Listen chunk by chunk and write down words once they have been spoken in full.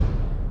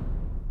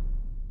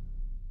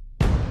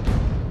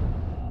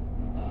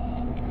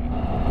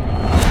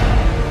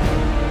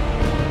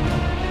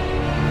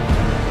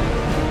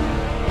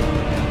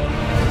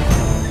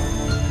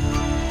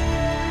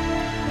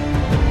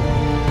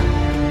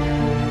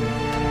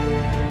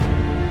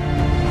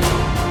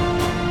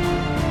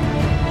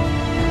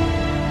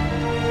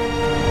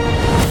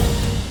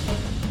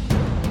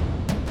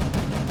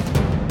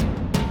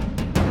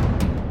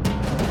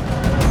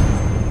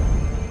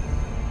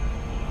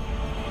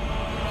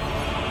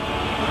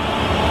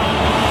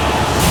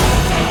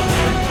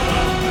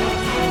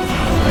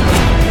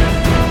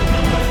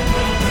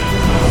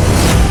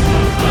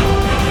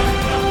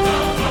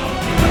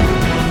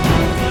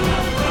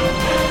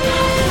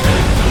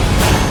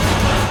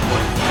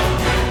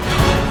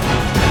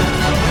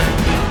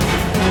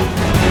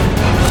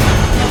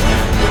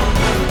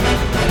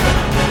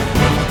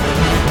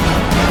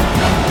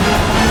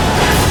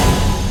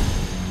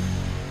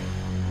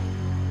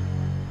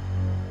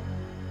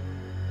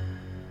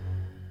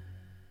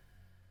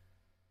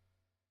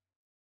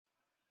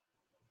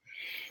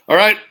All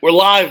right, we're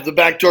live. The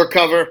backdoor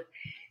cover.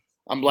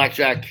 I'm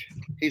Blackjack.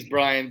 He's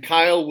Brian.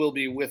 Kyle will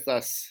be with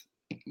us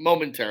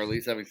momentarily.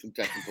 He's having some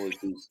technical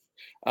issues.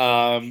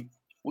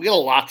 We got a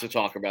lot to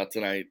talk about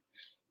tonight.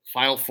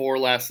 Final Four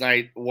last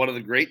night, one of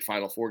the great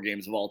Final Four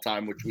games of all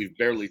time, which we've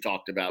barely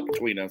talked about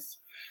between us.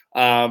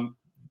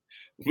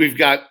 We've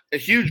got a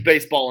huge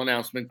baseball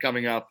announcement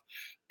coming up,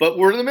 but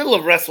we're in the middle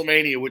of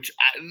WrestleMania, which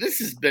this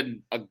has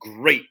been a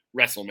great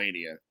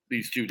WrestleMania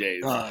these 2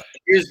 days.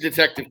 Here's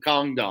Detective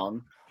Kong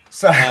Dong.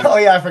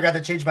 Sorry. I forgot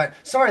to change my.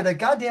 Sorry, the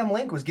goddamn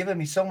link was giving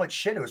me so much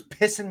shit. It was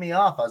pissing me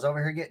off. I was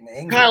over here getting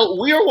angry. Kyle,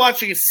 we are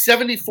watching a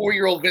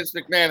 74-year-old Vince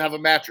McMahon have a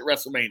match at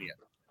WrestleMania.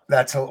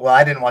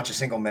 I didn't watch a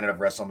single minute of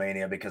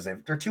WrestleMania because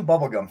they're too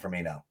bubblegum for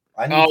me now.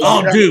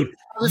 Dude,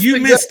 you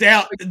missed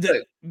out.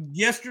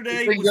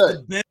 Yesterday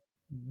was the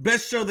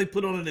best show they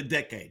put on in a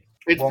decade.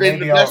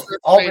 Maybe I'll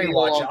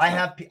rewatch it.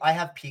 I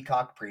have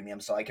Peacock Premium,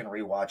 so I can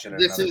rewatch it.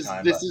 This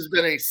has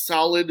been a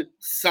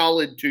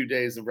solid 2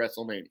 days of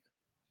WrestleMania.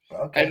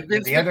 Okay.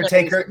 Did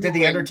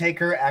the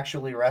Undertaker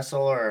actually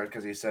wrestle, or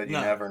because he said you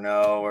never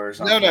know, or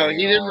something? No, he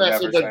didn't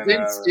wrestle. But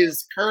Vince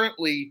is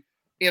currently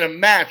in a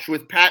match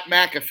with Pat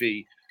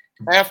McAfee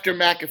after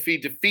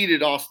McAfee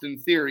defeated Austin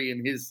Theory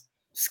in his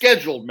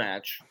scheduled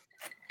match.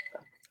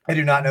 I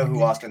do not know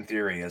who Austin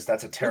Theory is.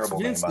 That's a terrible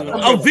name, by the way.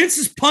 Oh, Vince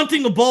is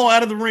punting a ball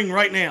out of the ring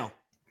right now.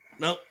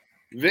 Nope.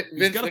 Vince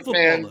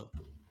McMahon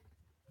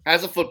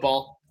has a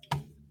football.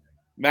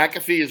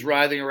 McAfee is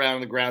writhing around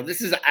on the ground. This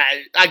is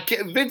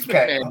Vince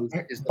McMahon.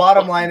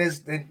 Bottom line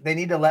is they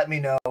need to let me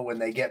know when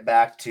they get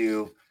back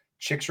to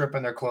chicks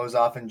ripping their clothes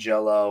off in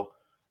Jell-O,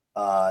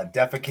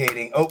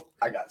 defecating. Oh,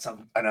 I got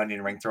an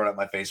onion ring thrown at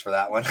my face for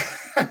that one.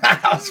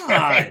 That was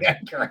very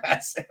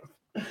aggressive.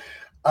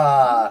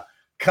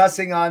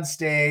 Cussing on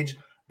stage,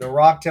 The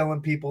Rock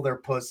telling people they're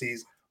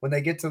pussies. When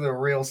they get to the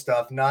real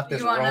stuff, not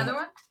this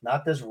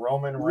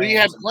Roman Reigns. We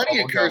had plenty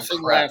of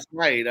cursing last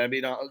night. I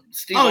mean,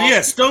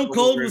 Stone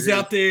Cold was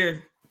out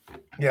there.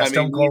 Yeah,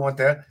 Stone Cold went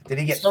there. Did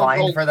he get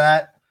fined for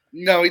that?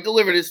 No, he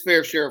delivered his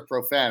fair share of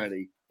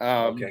profanity.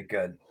 Okay,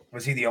 good.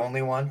 Was he the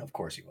only one? Of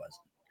course he was.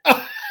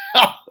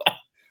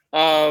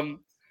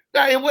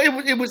 No,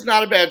 it was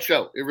not a bad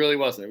show. It really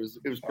wasn't.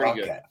 It was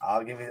pretty good.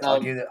 I'll give it.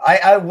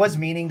 I was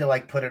meaning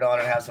to put it on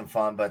and have some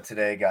fun, but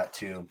today got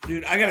too.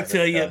 Dude, I got to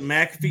tell you,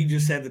 McAfee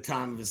just had the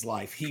time of his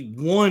life. He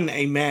won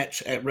a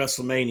match at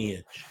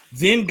WrestleMania,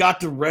 then got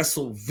to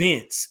wrestle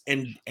Vince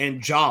and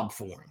job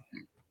for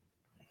him.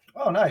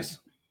 Oh, nice!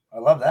 I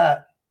love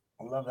that.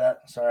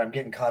 Sorry, I'm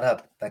getting caught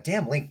up. That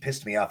damn link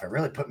pissed me off. It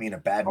really put me in a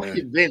bad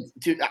mood. Vince,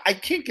 dude, I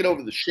can't get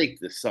over the shape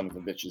this son of a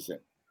bitch is in.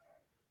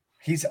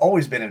 He's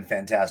always been in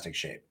fantastic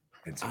shape.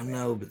 I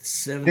know, but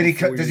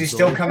does he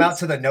still come out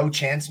to the No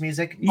Chance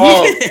music?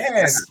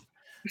 Yes. Oh,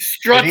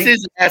 struts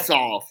his ass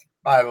off.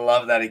 I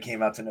love that he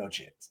came out to No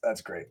Chance.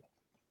 That's great.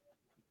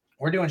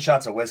 We're doing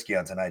shots of whiskey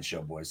on tonight's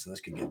show, boys, so this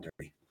could get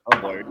dirty.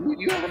 Oh boy,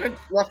 you having a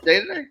rough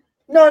day today?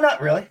 No,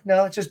 not really.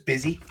 No, it's just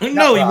busy.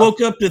 No, he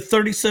woke up to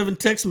 37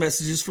 text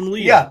messages from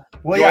Leo. Yeah,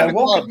 I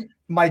woke up.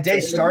 My day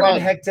started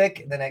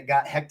hectic, then it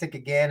got hectic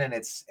again, and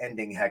it's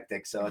ending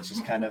hectic. So it's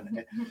just kind of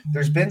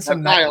there's been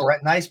some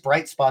nice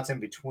bright spots in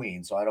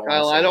between. So I don't.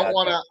 Kyle,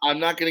 I'm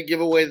not going to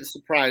give away the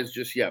surprise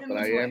just yet, but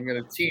I am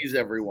going to tease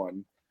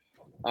everyone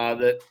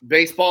that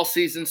baseball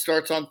season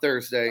starts on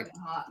Thursday.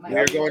 We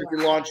are going to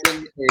be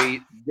launching a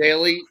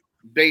daily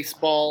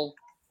baseball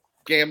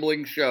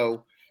gambling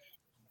show,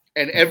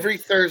 and every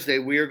Thursday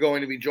we are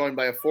going to be joined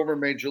by a former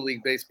Major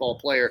League Baseball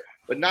player,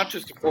 but not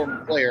just a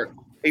former player.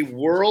 A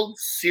World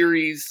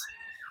Series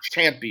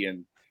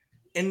champion,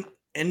 and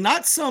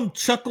not some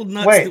chuckle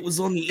nuts that was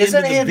on the end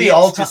of the bench.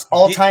 The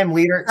all-time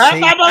leader? Okay,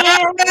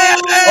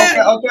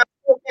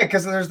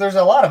 because there's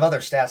a lot of other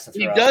stats to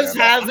throw. He does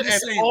have an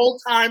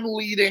all-time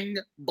leading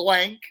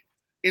blank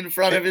in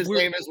front of his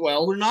name as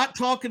well. We're not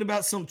talking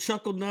about some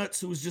chuckle nuts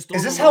who was just.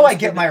 Is this how I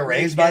get my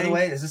raise? By the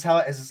way, is this how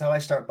I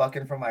start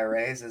bucking for my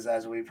raise? Is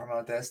as we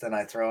promote this, then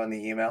I throw in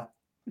the email.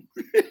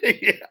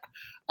 Yeah.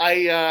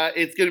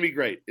 It's going to be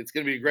great. It's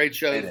going to be a great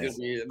show. It's going to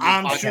be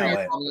I'm sure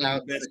coming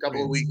out in a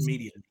couple of weeks.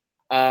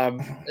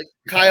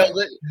 Kyle,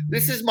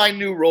 this is my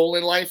new role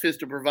in life: is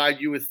to provide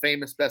you with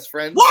famous best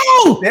friends.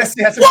 Whoa! Yes,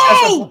 that's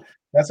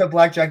what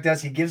Blackjack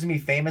does. He gives me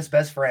famous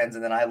best friends,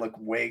 and then I look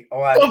way.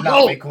 Oh, I'm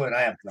not way cooler than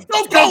I am.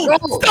 Stone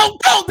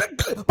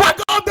Cold! By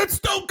God, that's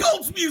Stone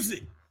Cold's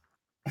music.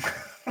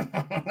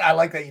 I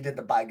like that you did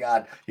the by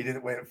God. You did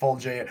it with full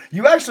JR.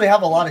 You actually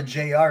have a lot of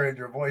JR in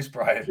your voice,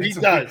 Brian. He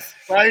does.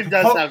 Brian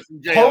does have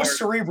some JR.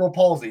 Post-cerebral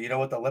palsy, you know,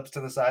 with the lips to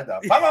the side, though.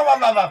 But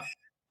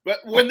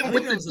with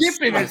the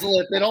dip in his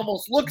lip, it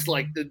almost looks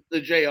like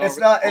the JR. It's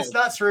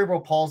not cerebral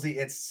palsy.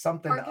 It's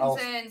something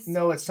else.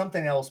 No, it's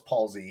something else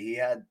palsy. He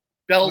had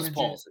Bell's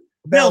palsy.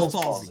 Bell's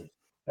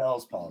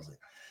palsy.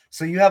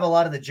 So you have a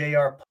lot of the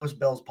JR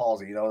post-Bell's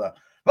palsy. You know, the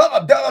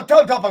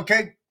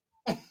okay.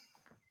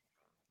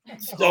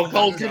 Stone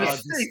Cold's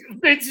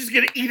Vince is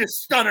gonna eat a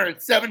stunner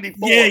at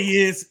 74. Yeah, he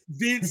is.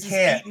 Vince he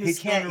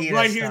can't eat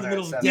right here in the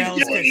middle of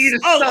Dallas.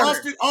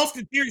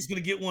 Austin Theory's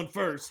gonna get one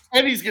first,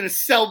 and he's gonna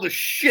sell the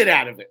shit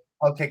out of it.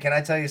 Okay, can I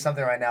tell you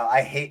something right now?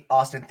 I hate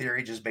Austin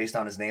Theory just based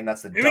on his name.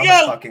 That's the Here we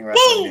dumbest go. fucking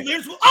wrestling Boom!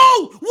 name.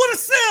 What a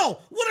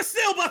sell! What a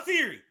sell by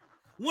Theory.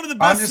 One of the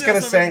I'm best just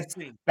gonna sales I've ever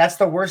say seen. that's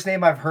the worst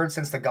name I've heard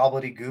since the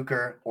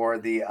Gobbledygooker or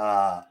the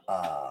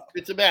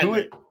It's a bad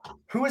name.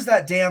 who is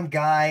that damn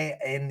guy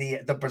in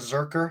the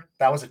Berserker?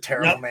 That was a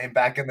terrible name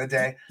back in the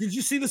day. Did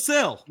you see the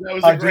sell? That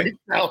was a great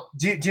sell.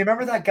 Do you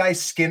remember that guy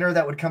Skinner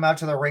that would come out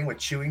to the ring with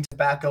chewing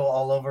tobacco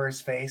all over his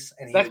face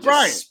and he That's would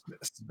Brian. just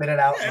spit it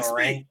out in that's the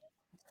me. ring?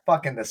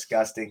 Fucking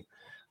disgusting.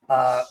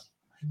 I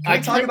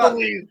can't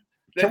believe.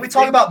 Can we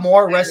talk about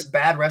more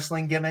bad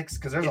wrestling gimmicks?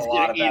 Because there's a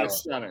lot of bad ones.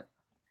 Stunner.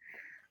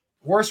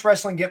 Worst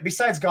wrestling gimmick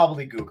besides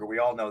Gobbledygooker. We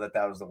all know that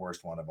was the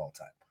worst one of all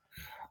time.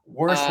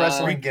 Worst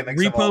wrestling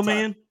gimmicks of all Repo time.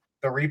 Man.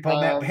 The Repo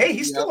Man. Hey,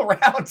 he's still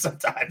around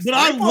sometimes. But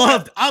I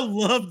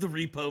loved the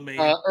Repo Man.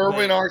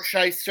 Erwin R.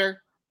 Scheister.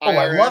 Oh,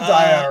 I loved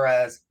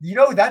IRS. You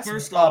know that's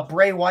First off-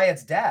 Bray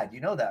Wyatt's dad. You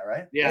know that,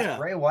 right? Yeah. That's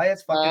Bray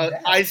Wyatt's fucking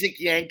dad. Isaac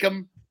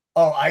Yankem.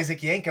 Oh, Isaac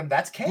Yankem.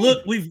 That's Kane.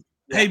 Look,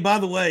 hey, by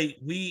the way,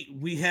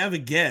 we have a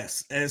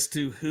guess as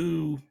to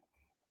who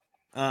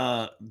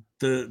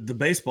the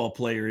baseball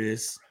player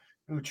is.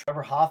 Ooh,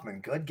 Trevor Hoffman.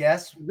 Good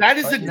guess. That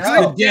is But a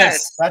no. good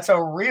guess. That's a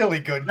really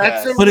good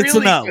That's guess. a But it's a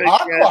really no. good guess,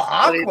 but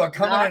Aqua it's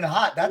coming in not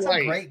hot. That's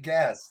right. a great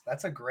guess.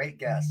 That's a great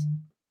guess.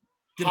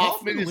 Did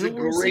Hoffman is a win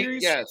World great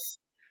Series? guess.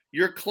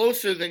 You're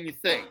closer than you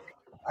think.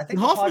 I Did think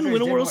the Hoffman Padres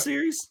win a did World one-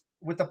 Series?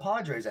 with the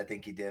Padres. I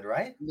think he did,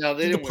 right? No,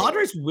 they Did the didn't. win it.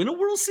 Padres win a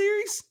World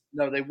Series?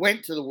 No, they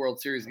went to the World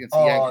Series against the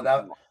Oh,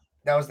 Yankees.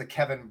 that was the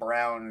Kevin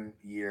Brown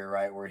year,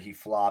 right, where he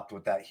flopped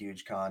with that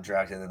huge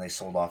contract, and then they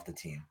sold off the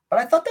team. But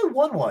I thought they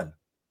won one.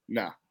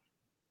 No.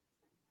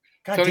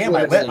 God Tony damn,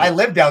 Gwynn. I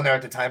lived down there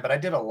at the time, but I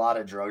did a lot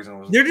of drugs and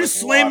was. They're just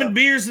like, a lot slamming of-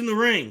 beers in the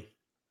ring.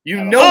 You I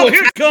don't know know. what's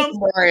Here it coming,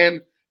 comes.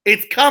 Brian.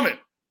 It's coming.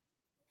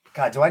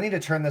 God, do I need to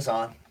turn this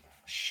on?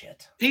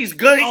 Shit. He's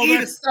gonna Oh, eat a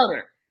that's-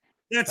 stunner.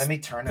 That's Let me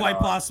turn it quite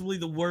on. possibly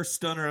the worst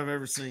stunner I've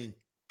ever seen.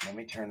 Let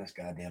me turn this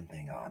goddamn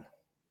thing on.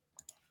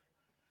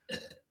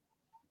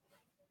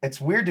 It's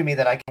weird to me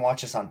that I can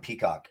watch this on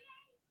Peacock.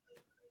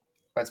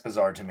 That's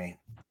bizarre to me.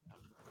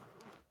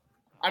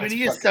 I mean, That's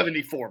he is fucking-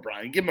 74,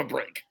 Brian. Give him a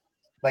break.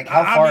 Like,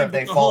 how I far mean, have they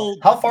but the fallen?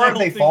 whole- How far that have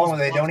they whole thing fallen was when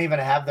they don't awesome. even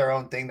have their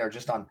own thing? They're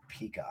just on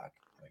Peacock.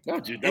 No,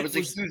 dude, that It was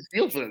was- a huge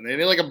deal for them. They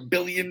made like $1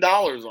 billion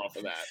off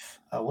of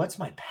that. What's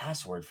my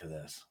password for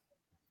this?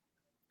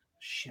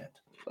 Shit.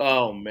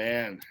 Oh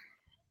man,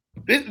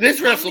 this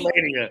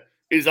WrestleMania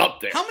is up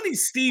there. How many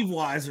Steve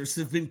Weisers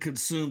have been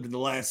consumed in the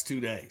last 2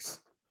 days?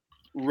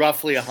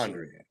 Roughly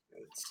 100.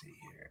 Let's see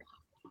here.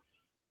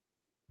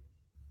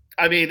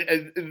 I mean,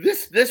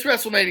 this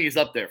WrestleMania is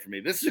up there for me.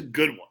 This is a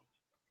good one.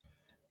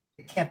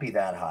 It can't be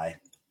that high.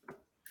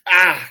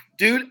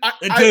 Dude,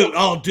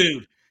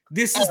 Dude,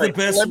 this is all the right,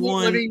 best let me-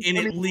 one let me- in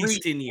let at me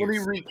least 10 Let me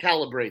years.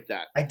 recalibrate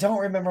that. I don't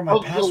remember my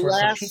Of the password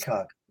last- for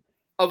Peacock.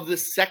 Of the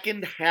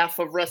second half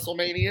of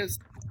WrestleManias,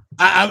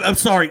 I'm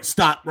sorry.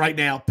 Stop right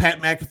now.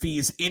 Pat McAfee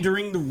is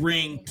entering the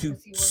ring to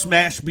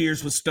smash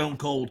beers with Stone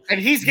Cold. and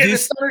he's getting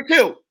This- a stunner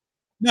too.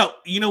 No,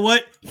 you know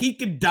what? He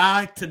could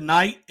die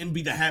tonight and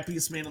be the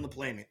happiest man on the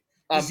planet.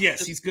 'Cause yes,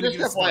 just- he's going to just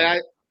get a stunner.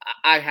 FYI,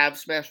 I have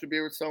smashed a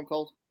beer with Stone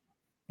Cold.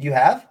 You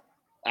have?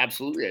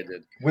 Absolutely, I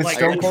did. With Like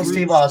Stone a Cold true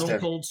Steve Stone Austin.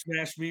 Cold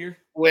smash beer.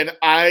 When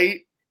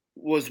I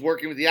was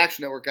working with the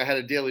Action Network, I had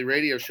a daily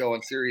radio show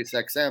on Sirius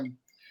XM,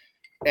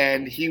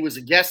 and he was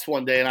a guest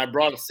one day, and I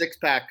brought a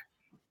 6-pack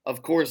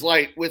of Coors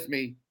Light with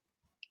me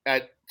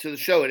to the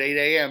show at 8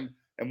 a.m.,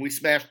 and we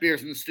smashed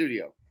beers in the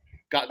studio.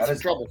 Got in That some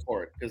is- trouble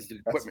for it because the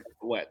equipment was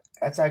wet.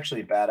 That's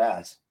actually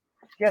badass.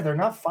 Yeah, they're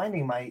not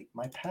finding my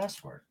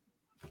password.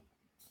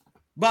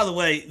 By the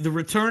way, the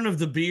return of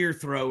the beer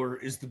thrower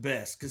is the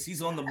best because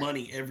he's on the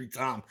money every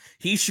time.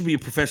 He should be a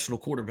professional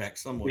quarterback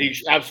somewhere. He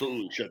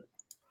absolutely should.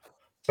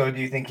 So do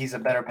you think he's a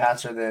better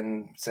passer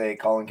than, say,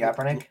 Colin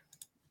Kaepernick?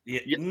 Yeah,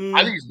 Yeah,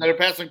 I think he's better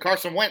pass than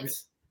Carson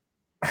Wentz.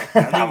 I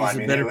think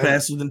he's a better who is-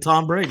 passer than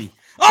Tom Brady. the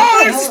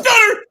Oh, hell- it's a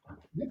stunner!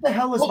 What the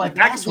hell is Oh, my McAfee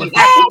password was for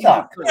happy.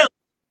 Peacock?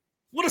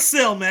 What a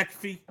sell,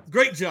 McAfee.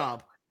 Great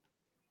job.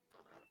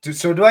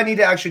 So do I need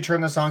to actually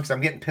turn this on? Because I'm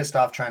getting pissed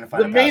off trying to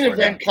find The a main password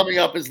event now. coming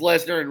up is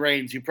Lesnar and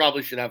Reigns. You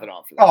probably should have it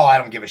on for that. Oh, I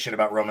don't give a shit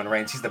about Roman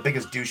Reigns. He's the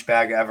biggest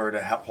douchebag ever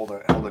to hold a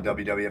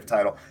WWF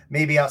title.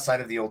 Maybe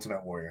outside of the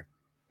Ultimate Warrior.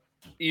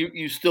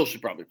 You still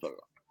should probably put it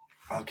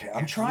on. Okay,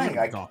 I'm trying.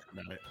 I Talk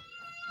about it.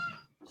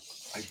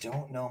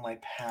 don't know my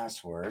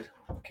password.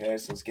 Okay,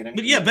 so let's get into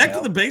But yeah, back to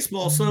email. the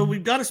baseball. So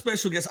we've got a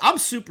special guest. I'm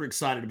super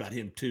excited about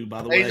him too,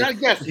 by the Hey, way. he's not a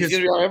guest. He's because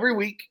going to be on every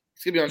week.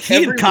 He's going to be on he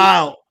every and week.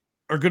 Kyle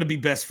are going to be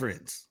best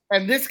friends.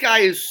 And this guy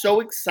is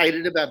so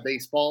excited about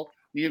baseball,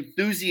 the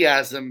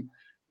enthusiasm.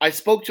 I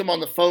spoke to him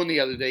on the phone the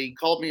other day. He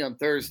called me on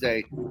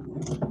Thursday.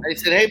 And he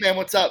said, "Hey, man,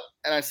 what's up?"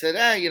 And I said,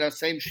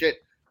 same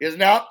shit. He goes,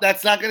 "No,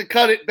 that's not going to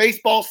cut it.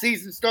 Baseball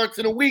season starts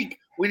in a week.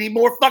 We need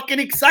more fucking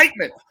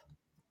excitement."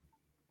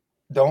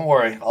 Don't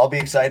worry, I'll be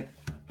excited.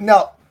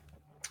 No,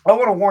 I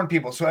want to warn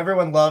people. So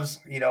everyone loves,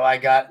 I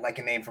got like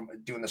a name from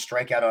doing the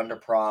strikeout under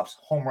props,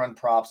 home run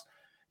props.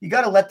 You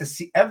got to let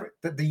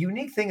the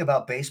unique thing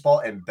about baseball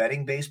and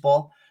betting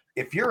baseball,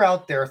 if you're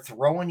out there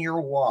throwing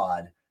your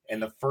wad in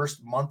the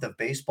first month of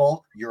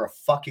baseball, you're a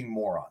fucking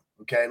moron.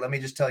 Okay, let me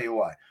just tell you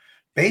why.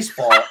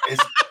 Baseball is.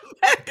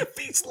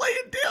 McAfee's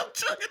laying down,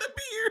 chugging a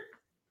beer.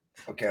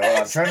 Okay,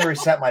 well, I'm trying to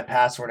reset my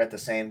password at the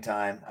same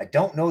time. I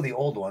don't know the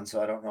old one,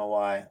 so I don't know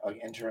why. I'll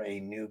enter a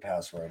new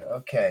password.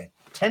 Okay,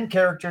 10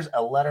 characters,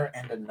 a letter,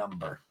 and a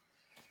number.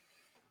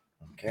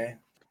 Okay.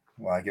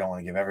 Well, I don't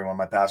want to give everyone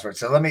my password,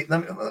 so let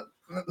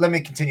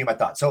me continue my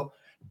thought. So,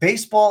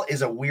 baseball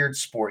is a weird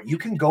sport. You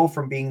can go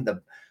from being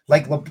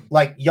like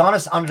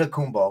Giannis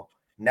Antetokounmpo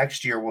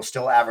next year will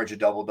still average a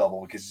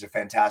double-double because he's a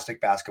fantastic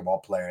basketball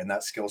player, and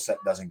that skill set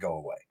doesn't go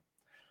away.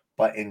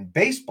 But in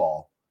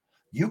baseball,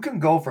 you can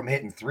go from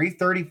hitting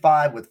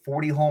 335 with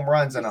 40 home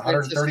runs and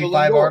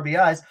 135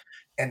 RBIs,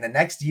 and the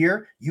next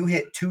year you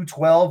hit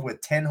 212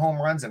 with 10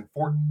 home runs and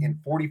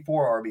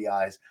 44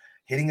 RBIs.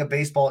 Hitting a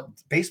baseball.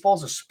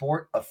 Baseball's a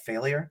sport of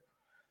failure.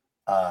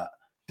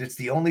 It's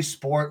the only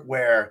sport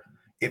where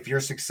if you're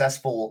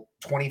successful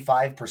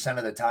 25%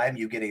 of the time,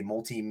 you get a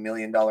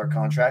multi-million-dollar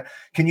contract.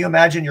 Can you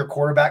imagine your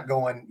quarterback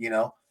going,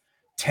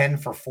 10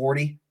 for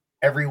 40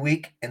 every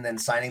week and then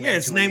signing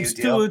them to a new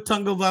deal? Tua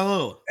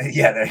Tagovailoa.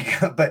 Yeah, there you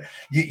go. But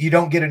you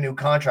don't get a new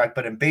contract,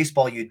 but in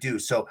baseball you do.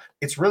 So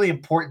it's really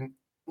important.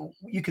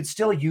 You could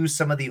still use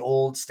some of the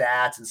old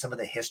stats and some of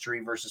the history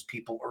versus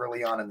people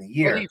early on in the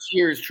year. Well, each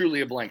year is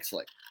truly a blank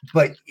slate.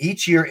 But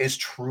each year is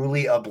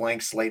truly a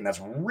blank slate, and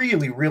that's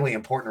really, really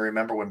important to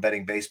remember when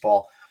betting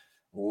baseball.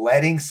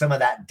 Letting some of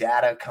that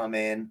data come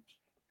in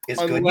is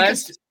good.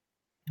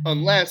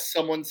 Unless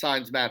someone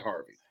signs Matt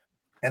Harvey.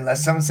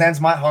 Unless someone signs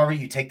Matt Harvey,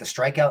 you take the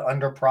strikeout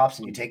under props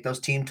and you take those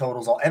team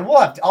totals.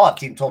 I'll have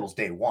team totals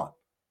day one.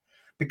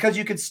 Because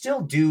you could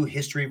still do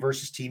history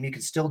versus team. You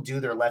could still do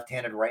their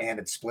left-handed,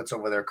 right-handed splits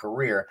over their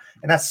career.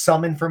 And that's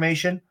some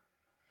information.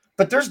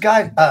 But there's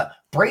guys,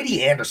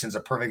 Brady Anderson's a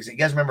perfect. You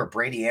guys remember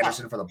Brady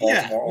Anderson for the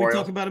Baltimore Orioles? We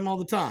talk about him all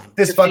the time.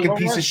 This fucking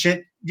piece of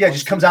shit. Yeah,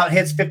 just comes out and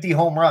hits 50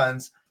 home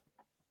runs.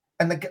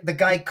 And the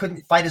guy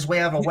couldn't fight his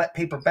way out of a wet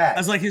paper bag.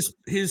 That's like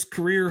his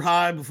career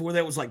high before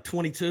that was like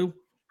 22.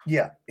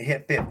 Yeah, he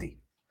hit 50.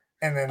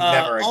 And then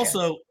never again.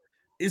 Also,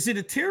 is it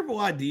a terrible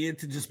idea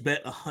to just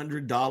bet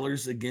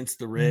 $100 against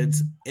the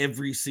Reds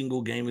every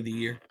single game of the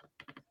year?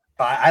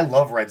 I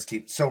love Reds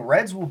team. So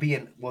Reds will be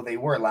they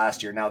were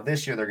last year. Now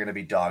this year they're going to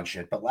be dog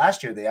shit. But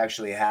last year they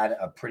actually had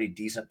a pretty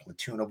decent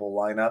platoonable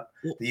lineup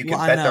that you can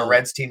bet the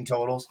Reds team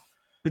totals.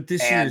 But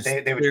this year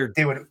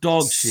they would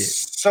dog shit.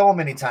 So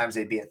many times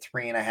they'd be at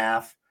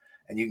 3.5,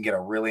 and you can get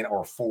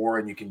or 4,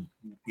 and you can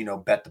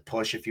bet the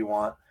push if you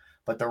want.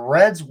 But the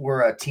Reds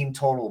were a team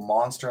total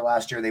monster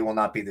last year. They will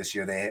not be this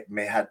year. They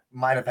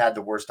might have had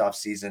the worst off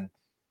season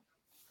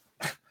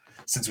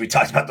since we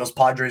talked about those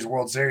Padres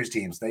World Series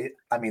teams.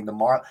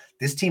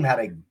 This team had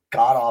a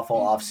god awful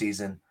off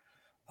season.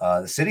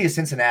 The city of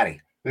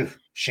Cincinnati,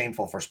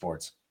 shameful for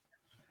sports.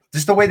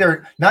 Just the way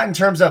they're not in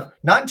terms of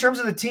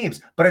the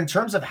teams, but in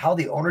terms of how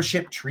the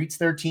ownership treats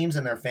their teams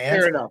and their fans.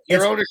 Fair enough.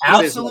 It's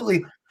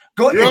absolutely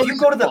go.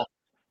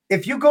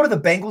 If you go to the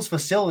Bengals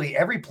facility,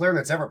 every player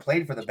that's ever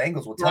played for the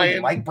Bengals will tell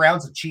you Mike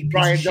Brown's a cheap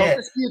piece of shit. Don't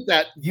dispute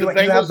that. You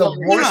have the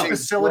worst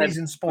facilities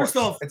in sports.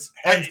 First off, it's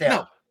hands down.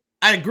 No,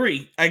 I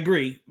agree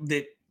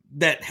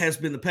that has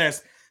been the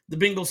past. The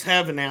Bengals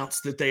have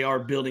announced that they are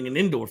building an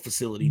indoor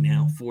facility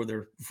now for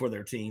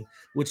their team,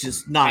 which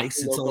is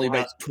nice. It's only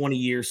about 20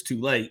 years too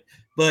late,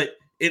 but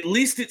at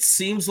least it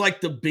seems like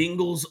the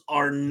Bengals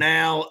are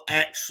now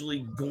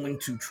actually going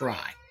to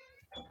try.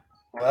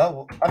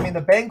 Well,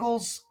 the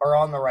Bengals are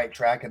on the right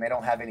track, and they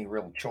don't have any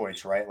real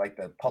choice, right? Like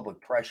the public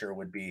pressure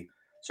would be.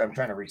 So I'm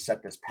trying to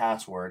reset this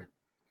password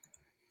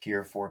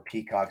here for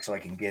Peacock so I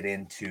can get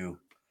into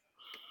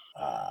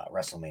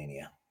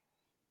WrestleMania.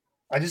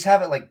 I just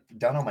have it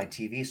done on my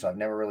TV, so I've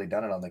never really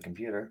done it on the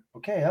computer.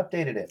 Okay,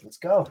 updated it. Let's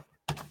go.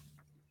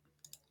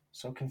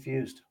 So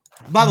confused.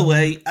 By the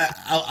way,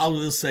 I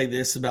will say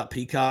this about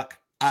Peacock.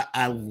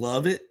 I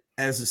love it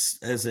as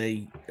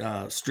a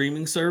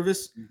streaming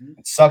service.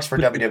 It sucks for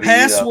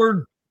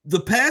WWE. The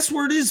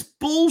password is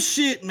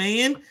bullshit,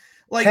 man.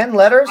 Like 10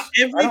 letters?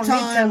 Every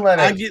time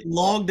I get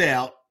logged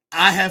out,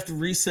 I have to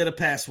reset a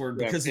password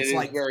because it's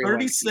like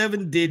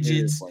 37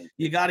 digits.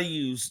 You got to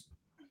use.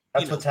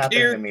 That's what's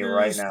happening to me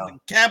right now.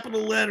 Capital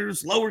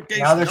letters, lowercase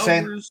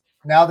numbers.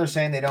 Now they're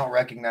saying they don't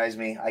recognize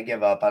me. I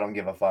give up. I don't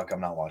give a fuck.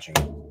 I'm not watching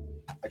it.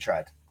 I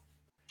tried.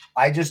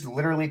 I just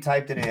literally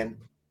typed it in,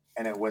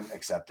 and it wouldn't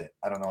accept it.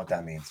 I don't know what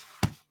that means.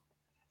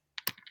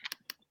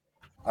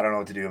 I don't know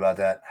what to do about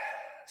that.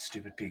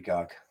 Stupid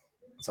Peacock.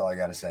 That's all I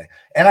got to say.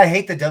 And I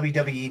hate the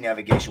WWE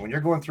navigation. When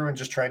you're going through and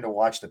just trying to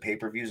watch the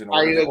pay-per-views.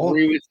 I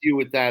agree with you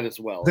with that as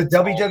well. The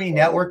WWE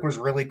Network was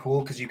really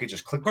cool because you could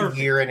just click the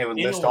year and it would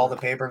list all the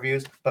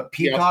pay-per-views. But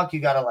Peacock,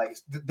 you got to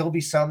there'll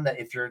be some that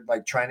if you're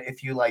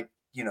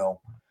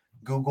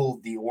Google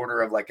the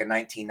order of a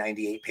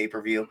 1998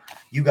 pay-per-view,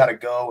 you got to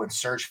go and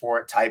search for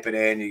it, type it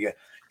in.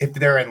 If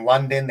they're in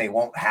London, they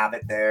won't have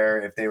it there.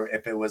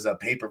 If it was a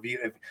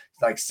pay-per-view,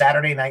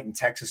 Saturday Night in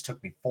Texas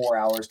took me 4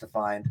 hours to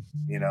find,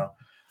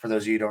 For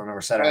those of you who don't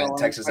remember Saturday Night in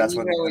Texas, that's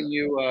when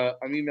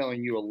I'm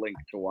emailing you a link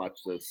to watch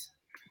this.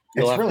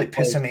 It's really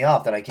pissing me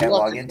off that I can't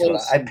log into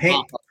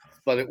it.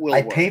 But it will.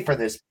 I pay for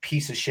this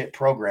piece of shit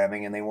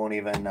programming, and they won't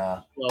even.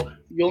 Well,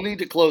 you'll need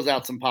to close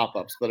out some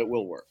pop-ups, but it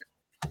will work.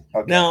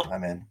 Okay, now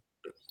I'm in.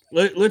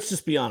 Let's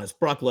just be honest.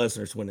 Brock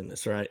Lesnar's winning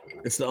this, right?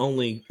 It's the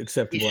only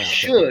acceptable outcome.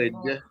 Should.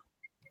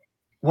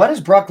 Why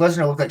does Brock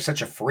Lesnar look like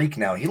such a freak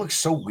now? He looks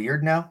so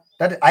weird now.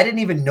 That I didn't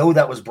even know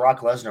that was Brock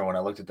Lesnar when I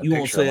looked at the picture. You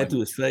won't say that to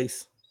his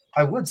face.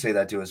 I would say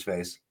that to his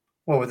face.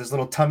 Well, with his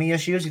little tummy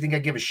issues, you think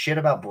I'd give a shit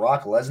about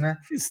Brock Lesnar?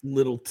 His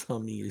little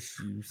tummy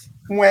issues.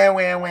 Wah,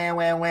 wah, wah,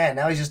 wah, wah.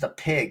 Now he's just a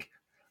pig.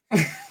 I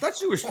thought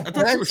you were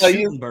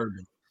shooting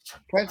bourbon.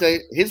 Can I tell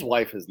you, his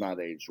wife has not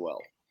aged well.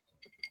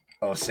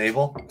 Oh,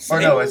 Sable? Or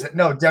no, is it?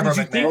 No, Deborah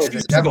McMahon. Is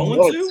it Deborah?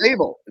 No, it's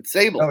Sable. It's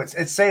Sable. Oh,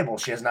 it's Sable.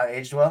 She has not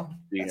aged well?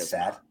 She That's has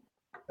sad.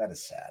 That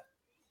is sad.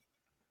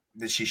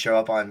 Did she show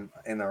up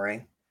in the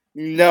ring?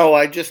 No,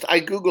 I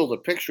Googled a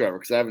picture of her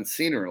because I haven't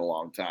seen her in a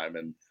long time.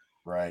 And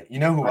right. You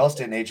know who else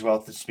didn't age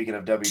well? Speaking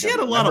of WWE, she had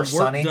a lot of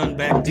work done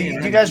back then. Do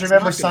you guys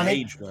remember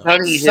Sonny?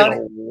 Sonny hit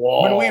a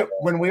wall.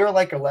 When we were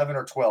like 11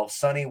 or 12,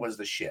 Sonny was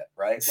the shit,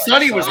 right? Like,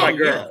 Sonny was my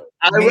girl.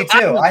 Me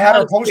too. I had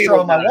her poster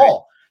on my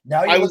wall.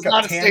 Now you look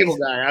up Tammy.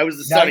 I was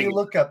the now Sonny. You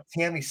look up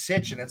Tammy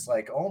Sitch, and it's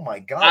like, oh my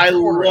god! I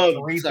love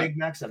 3 Big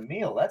Macs a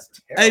meal. That's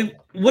terrible.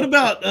 Hey, what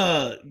about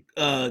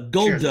Gold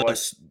Cheers,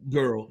 Dust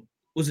girl?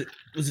 Was it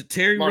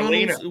Terry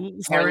Marlena?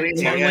 Reynolds?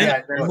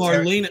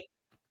 Marlena.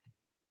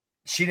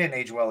 She didn't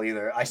age well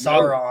either. I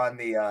saw her on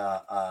the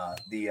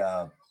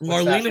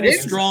Marlena was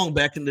strong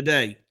back in the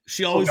day.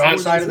 She always Dark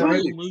Side of the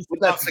Ring with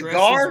that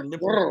cigar.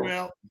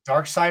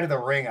 Dark Side of the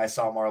Ring. I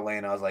saw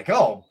Marlena. I was like,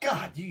 oh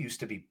god, you used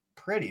to be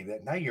pretty.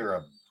 That now you're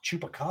a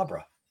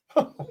chupacabra.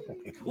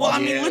 Well, I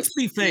mean, let's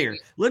be fair.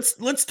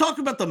 Let's talk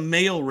about the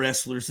male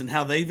wrestlers and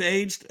how they've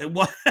aged.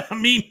 What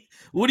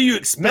what do you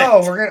expect?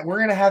 No, we're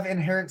gonna have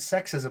inherent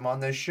sexism on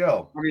this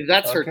show. I mean,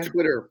 that's her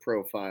Twitter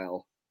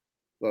profile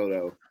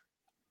photo.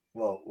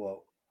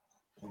 Well,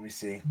 let me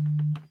see.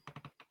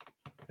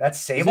 That's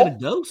Sable. Is that a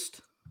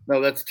ghost?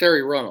 No, that's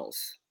Terry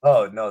Runnels.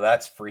 Oh no,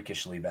 that's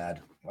freakishly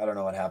bad. I don't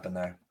know what happened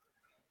there.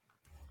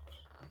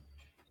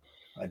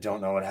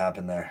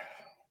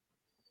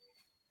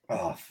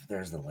 Oh,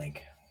 there's the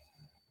link.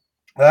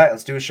 All right,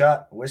 let's do a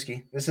shot.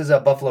 Whiskey. This is a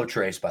Buffalo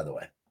Trace, by the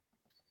way.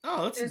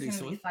 Oh, that's There's a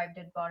decent gonna be one. 5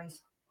 dead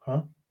bodies.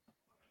 Huh?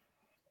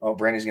 Oh,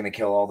 Brandy's gonna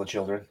kill all the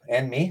children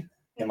and me.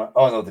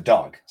 Oh no, the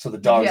dog. So the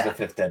dog is the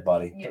 5th dead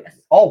body. Yes.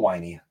 All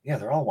whiny. Yeah,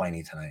 they're all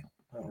whiny tonight.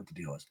 I don't know what the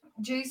deal is.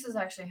 Jace is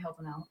actually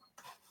helping out.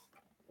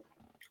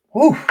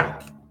 Whew.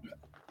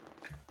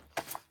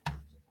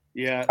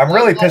 Yeah, I'm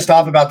really pissed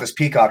off about this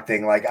Peacock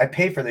thing. Like, I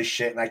pay for this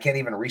shit and I can't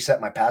even reset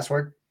my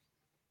password.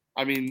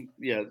 I mean,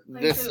 yeah,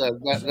 this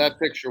that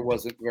picture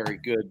wasn't very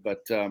good,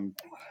 but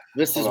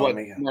this is what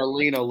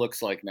Marlena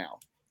looks like now.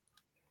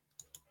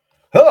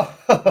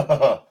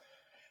 Oh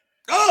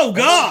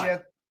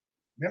God!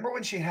 Remember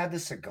when she had the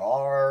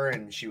cigar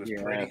and she was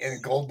pretty,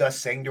 and Goldust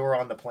sang to her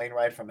on the plane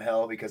ride from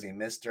hell because he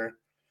missed her?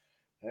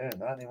 Yeah,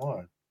 not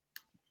anymore.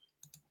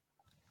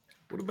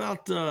 What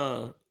about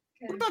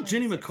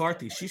Jenny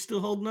McCarthy? She's still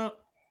holding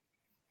up?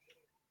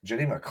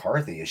 Jenny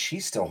McCarthy, is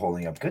she still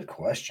holding up? Good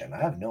question. I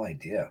have no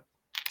idea.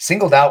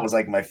 Singled Out was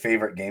like my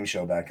favorite game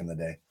show back in the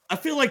day. I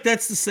feel like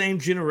that's the same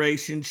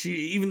generation.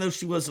 Even though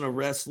she wasn't a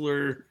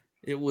wrestler,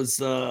 it was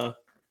God,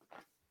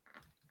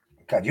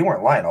 you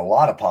weren't lying. A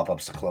lot of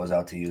pop-ups to close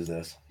out to use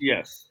this.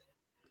 Yes.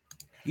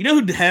 You know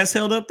who has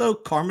held up though?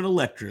 Carmen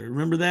Electra.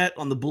 Remember that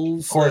on the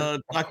Bulls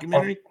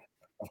documentary?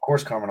 Of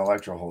course, Carmen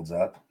Electra holds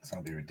up. It's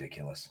not be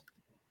ridiculous.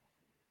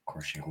 Of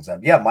course, she holds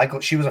up. Yeah,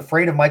 Michael. She was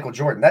afraid of Michael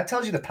Jordan. That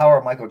tells you the power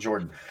of Michael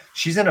Jordan.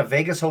 She's in a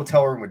Vegas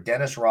hotel room with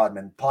Dennis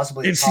Rodman,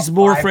 possibly. And she's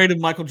more afraid of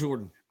Michael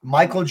Jordan.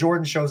 Michael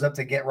Jordan shows up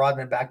to get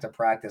Rodman back to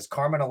practice.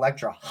 Carmen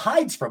Electra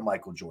hides from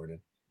Michael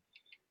Jordan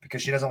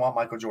because she doesn't want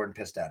Michael Jordan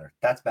pissed at her.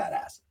 That's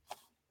badass.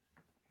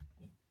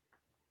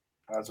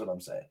 That's what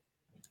I'm saying.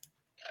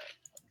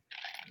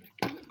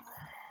 I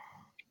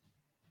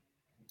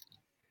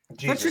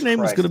thought your name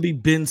was going to be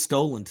Ben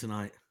Stolen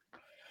tonight.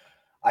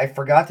 I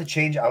forgot to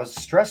change. I was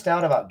stressed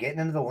out about getting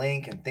into the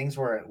link and things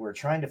were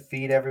trying to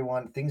feed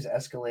everyone. Things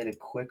escalated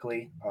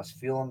quickly. I was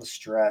feeling the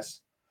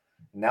stress.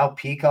 Now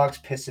Peacock's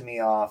pissing me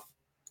off.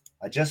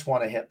 I just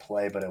want to hit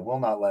play, but it will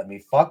not let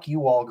me. Fuck you,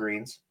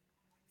 Walgreens.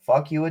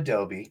 Fuck you,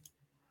 Adobe.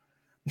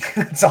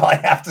 That's all I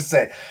have to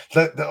say.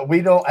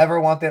 We don't ever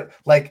want that.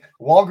 Like,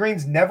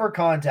 Walgreens never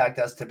contact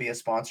us to be a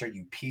sponsor,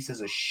 you pieces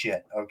of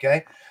shit,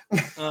 okay?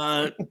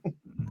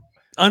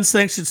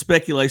 Unsanctioned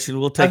speculation.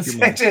 We'll take your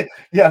money.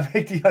 Yeah,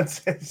 make the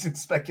unsanctioned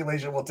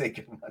speculation. We'll take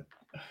your money.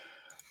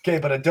 Okay,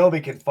 but Adobe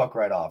can fuck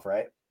right off,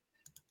 right?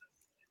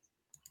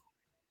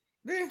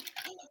 Yeah,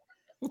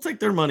 we'll take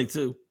their money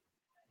too.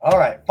 All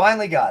right,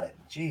 finally got it.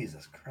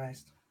 Jesus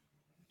Christ.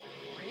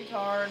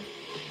 Retard.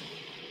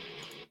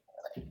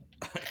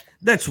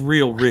 That's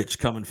real rich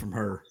coming from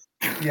her.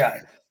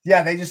 Yeah,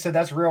 they just said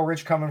that's real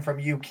rich coming from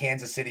you,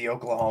 Kansas City,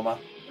 Oklahoma.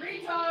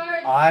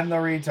 Retard. I'm the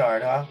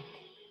retard, huh?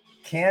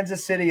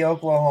 Kansas City,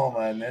 Oklahoma,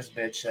 and this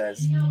bitch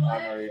says I'm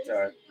a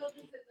retard.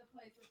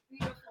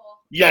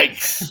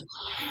 Yikes!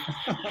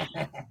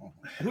 What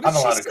did I'm she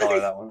allowed to call her say?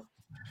 that one.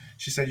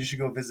 She said you should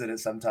go visit it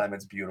sometime.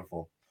 It's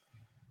beautiful.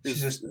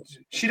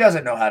 She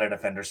doesn't know how to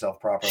defend herself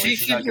properly. She She's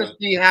should not just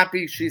be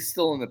happy she's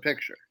still in the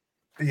picture.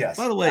 Yes.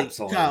 By the way,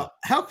 absolutely. Kyle,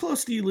 how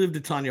close do you live to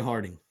Tanya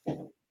Harding?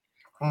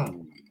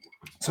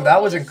 So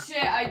that was in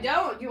shit. I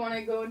don't. You want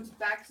to go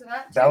back to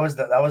that? that was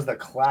the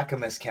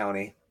Clackamas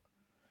County.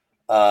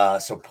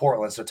 So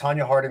Portland. So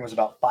Tanya Harding was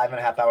about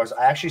 5.5 hours.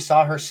 I actually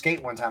saw her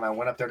skate one time. I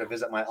went up there to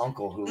visit my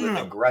uncle who lived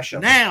in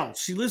Gresham. Now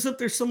she lives up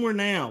there somewhere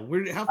now.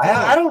 Where? How far?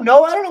 I don't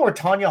know. I don't know where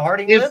Tanya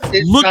Harding lives.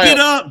 Look Kyle, it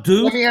up,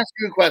 dude. Let me ask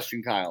you a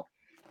question, Kyle.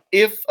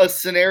 If a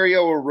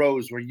scenario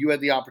arose where you had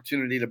the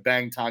opportunity to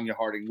bang Tanya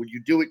Harding, would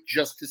you do it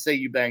just to say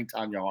you banged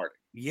Tanya Harding?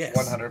 Yes,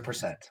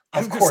 100%. I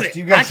was Of gonna course, say,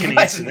 you guys I can you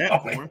guys answer that know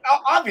for it. him.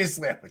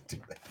 Obviously, I would do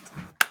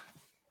that.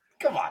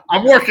 Come on.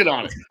 I'm working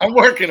on it. I'm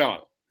working on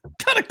it. What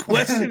kind of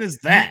question is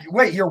that,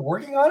 Wait, you're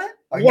working on it?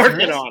 Are you Working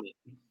serious? on it.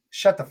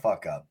 Shut the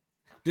fuck up.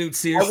 dude?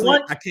 Seriously,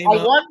 I came I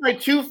up. want my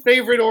two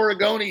favorite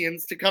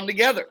Oregonians to come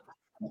together.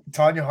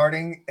 Tanya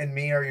Harding and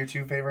me are your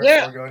two favorite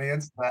Yeah.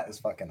 Oregonians. That is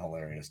fucking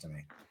hilarious to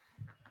me.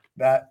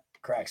 That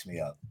cracks me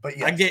up. But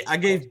yeah, I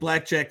gave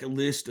Blackjack a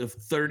list of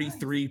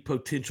 33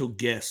 potential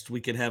guests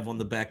we could have on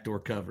the backdoor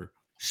cover.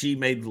 She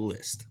made the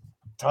list.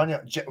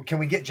 Tanya, can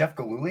we get Jeff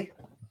Galooly?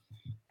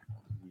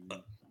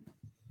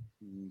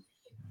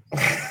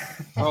 I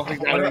don't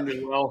think that would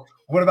do well.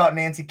 What about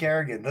Nancy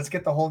Kerrigan? Let's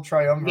get the whole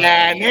triumvirate.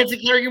 Yeah, Nancy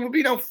Kerrigan would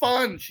be no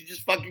fun. She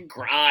just fucking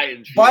cry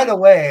and shit. By the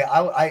way,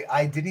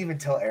 I didn't even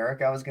tell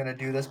Eric I was going to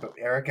do this, but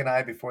Eric and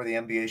I, before the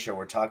NBA show,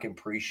 we're talking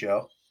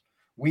pre-show.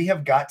 We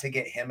have got to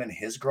get him and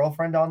his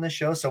girlfriend on this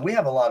show. So we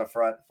have a lot of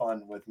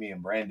fun with me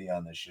and Brandy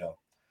on this show.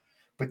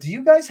 But do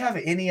you guys have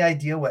any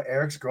idea what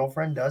Eric's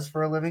girlfriend does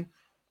for a living?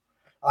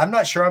 I'm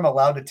not sure I'm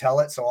allowed to tell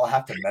it, so I'll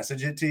have to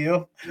message it to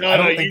you. I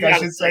don't think I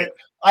should say it.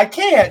 I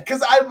can't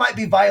because I might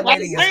be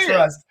violating his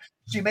trust.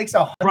 She makes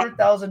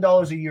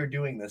 $100,000 a year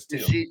doing this too.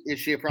 Is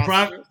she a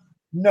prostitute?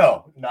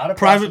 No, not a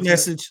Private prostitute.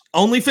 message.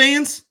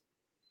 OnlyFans?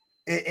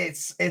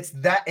 It's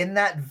that in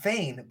that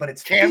vein, but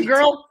it's Cam feet.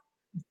 girl?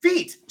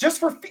 Feet, just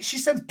for feet. She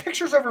sends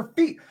pictures of her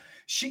feet.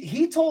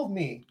 He told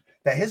me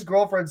that his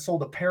girlfriend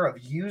sold a pair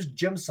of used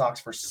gym socks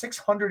for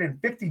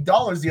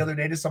 $650 the other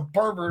day to some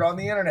pervert on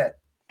the internet.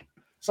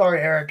 Sorry,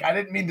 Eric. I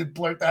didn't mean to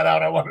blurt that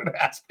out. I wanted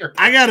to ask her.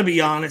 I got to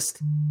be honest.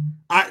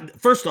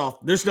 First off,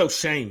 there's no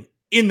shame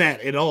in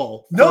that at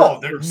all. No,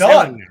 for there's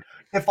selling none.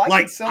 that. If I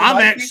Like, could sell I'm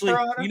my actually- feet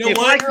for $100, you know If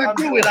what? I could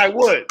do it, I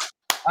would.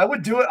 I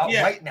would do it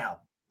Yeah. right now.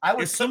 I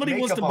would. If somebody put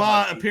wants to makeup on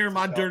buy my a feet pair of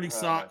my to dirty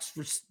sell socks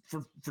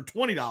for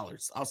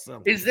 $20, I'll sell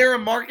them. Is there a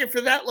market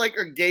for that? Like,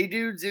 are gay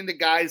dudes into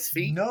guys'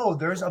 feet? No,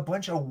 there's a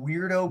bunch of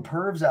weirdo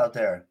pervs out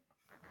there.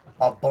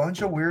 A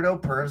bunch of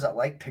weirdo pervs that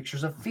like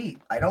pictures of feet.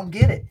 I don't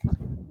get it.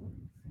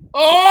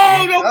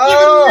 Oh, don't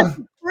Oh! give it away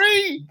for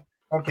free.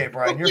 Okay,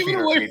 Brian, Don't your give feet it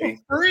are away creepy.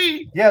 for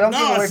free. Yeah, don't give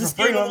it No, away it's for just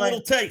free. giving a Don't like-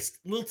 little taste.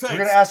 Little taste. We're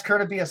gonna ask her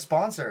to be a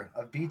sponsor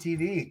of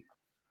BTV.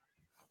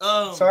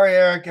 Um, Sorry,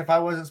 Eric, if I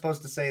wasn't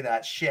supposed to say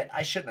that. Shit,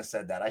 I shouldn't have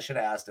said that. I should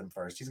have asked him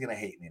first. He's gonna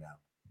hate me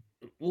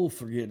now. We'll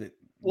forget it.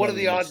 What are Let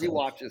the it odds he go.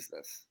 watches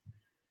this?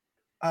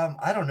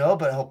 I don't know,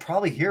 but he'll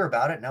probably hear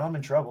about it. Now I'm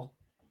in trouble.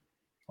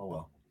 Oh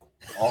well.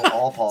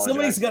 I'll apologize.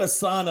 Somebody's got a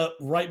sign up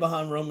right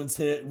behind Reigns'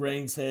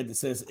 head that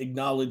says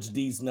 "Acknowledge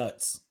these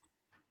nuts."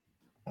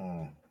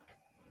 Mm.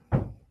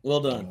 Well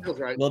done. Feels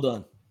right. Well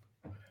done.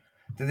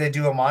 Did they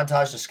do a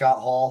montage to Scott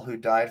Hall, who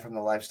died from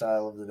the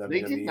lifestyle of the WWE?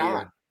 They did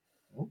not.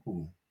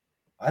 Ooh.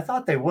 I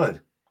thought they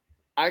would.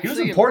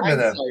 Actually, important in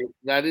to them. hindsight,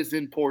 that is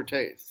in poor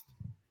taste.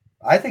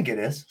 I think it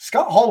is.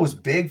 Scott Hall was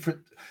big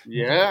for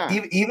Yeah.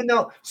 even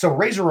though so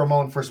Razor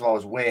Ramon, first of all,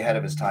 was way ahead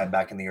of his time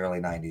back in the early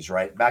 90s,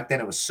 right? Back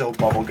then it was so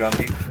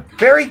bubblegummy.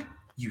 Barry,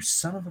 you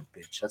son of a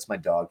bitch. That's my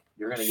dog.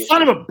 You're gonna get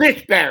Son of a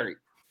bitch, Barry.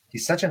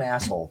 He's such an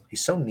asshole.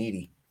 He's so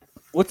needy.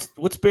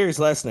 What's Barry's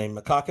last name?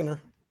 McCockiner?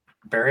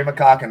 Barry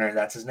McCockiner,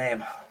 that's his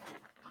name.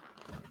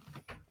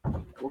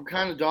 What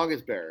kind of dog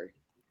is Barry?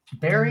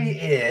 Barry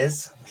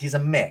he's a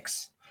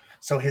mix.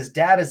 So his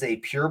dad is a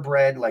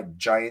purebred, like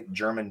giant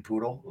German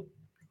poodle,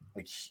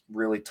 like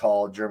really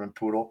tall German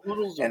poodle.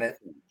 Poodles And are it-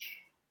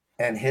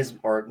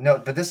 And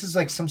but this is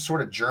like some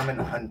sort of German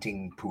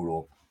hunting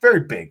poodle.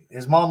 Very big.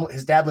 His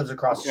dad lives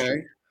across the Okay.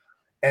 street.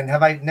 And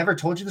have I never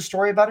told you the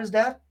story about his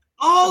dad? It's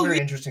a Oh, very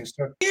yeah. interesting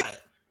story. Yeah.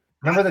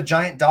 Remember the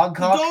giant dog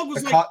cock? dog was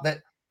the like- cock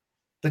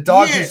the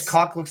dog Yes. whose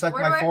cock looks like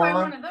Where do my I find one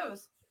forearm. of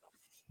those?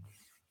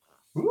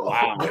 Ooh.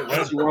 Wow. Wait,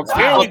 what? She wants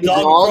Wow, to fuck a dog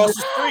dog. across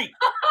the street.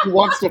 She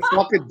wants to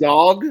fuck a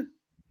dog.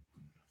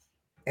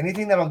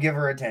 Anything that'll give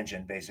her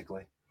attention,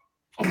 basically.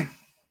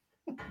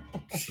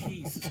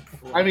 Jesus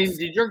Christ. I mean,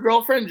 did your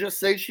girlfriend just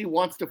say she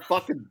wants to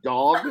fuck a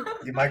dog?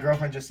 Yeah, my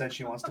girlfriend just said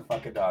she wants to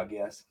fuck a dog.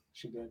 Yes,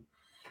 she did.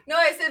 No,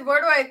 I said,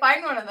 where do I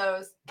find one of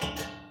those?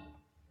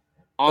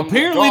 On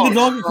apparently the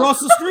dog across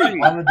the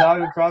street. On the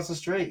dog across the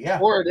street, yeah.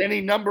 Or at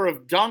any number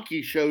of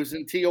donkey shows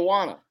in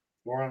Tijuana.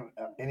 Or on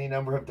any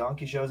number of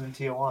donkey shows in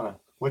Tijuana.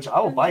 Which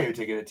I will buy you a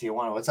ticket to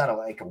Tijuana. What's that,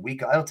 like a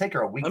week? It'll take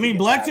her a week. I to mean, get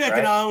Blackjack back,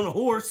 and right? I own a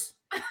horse.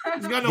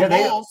 He's got no Yeah,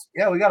 balls.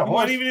 Yeah, we got a He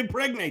horse. might even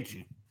impregnate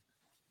you.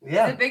 Is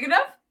Yeah, it big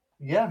enough?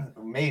 yeah,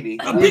 maybe.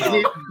 A Big,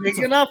 big- big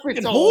enough. It's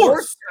fucking a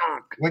horse.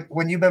 horse.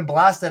 When you've been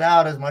blasted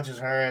out as much as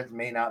her, it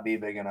may not be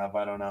big enough.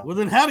 I don't know. Well,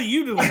 then how do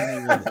you do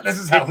anything with it? This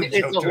is how we It's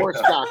joke a to it, horse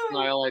though. stock,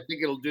 Kyle. I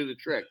think it'll do the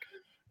trick.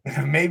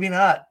 Maybe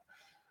not.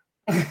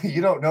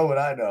 You don't know what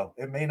I know.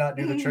 It may not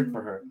do the trick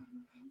for her.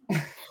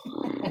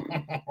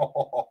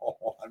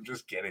 I'm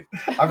just kidding.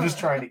 I'm just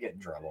trying to get in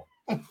trouble.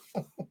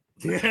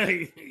 Yeah,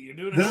 you're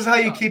doing. This is how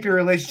you keep your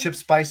relationship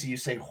spicy. You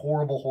say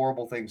horrible,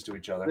 horrible things to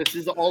each other. This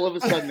is all of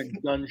a sudden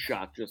a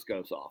gunshot just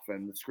goes off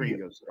and the screen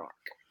goes dark.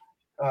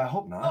 I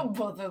hope not. Oh,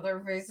 both of their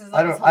faces.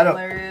 I That don't.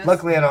 was hilarious.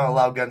 Luckily, I don't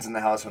allow guns in the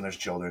house when there's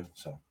children.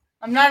 So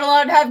I'm not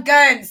allowed to have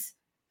guns.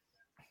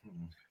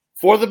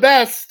 For the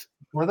best.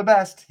 we're the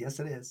best. Yes,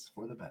 it is.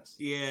 We're the best.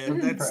 Yeah,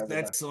 Forever.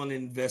 that's on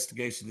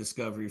investigation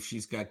discovery if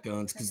she's got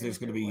guns because there's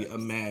going to be a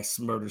mass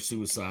murder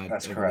suicide.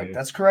 That's everywhere. correct.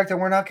 That's correct. And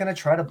we're not going to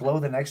try to blow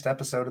the next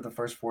episode of the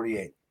first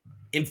 48.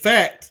 In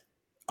fact,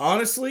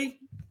 honestly,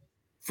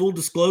 full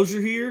disclosure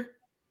here,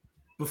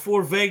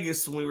 before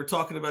Vegas, when we were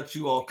talking about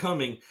you all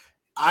coming,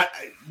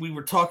 we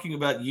were talking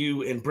about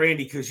you and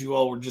Brandy because you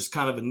all were just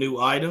kind of a new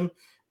item,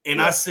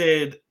 and I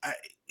said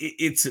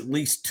it's at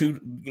least 2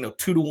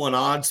 to 1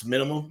 odds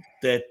minimum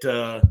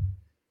that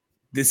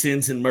this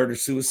ends in murder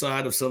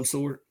suicide of some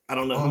sort. I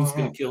don't know who's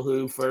going to kill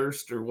who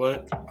first or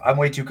what. I'm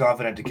way too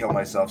confident to kill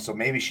myself, so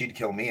maybe she'd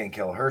kill me and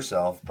kill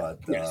herself, but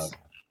Yes.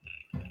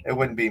 it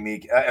wouldn't be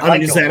me. I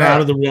mean, is that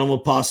out of the realm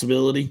of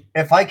possibility?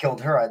 If I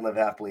killed her, I'd live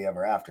happily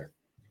ever after.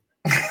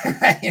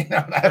 You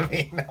know what I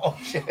mean? No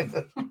shit.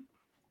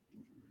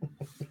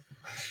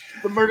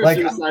 The murder Like,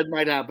 suicide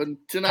might happen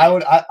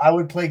tonight. I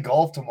would play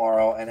golf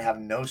tomorrow and have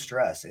no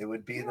stress. It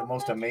would be the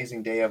most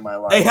amazing day of my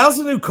life. Hey, how's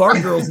the new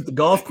card girls at the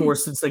golf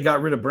course since they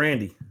got rid of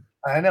Brandy?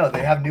 I know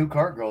they have new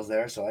cart girls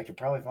there, so I could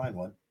probably find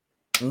one.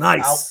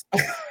 Nice.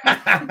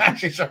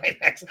 She's right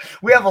next.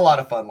 We have a lot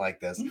of fun like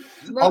this.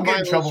 Isn't that I'll a get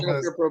in trouble violation for of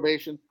this. your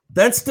probation.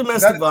 That's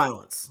domestic That-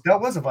 violence. That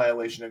was a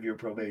violation of your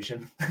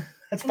probation.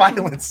 That's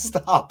violence.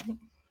 Stop.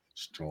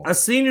 Stroll. I've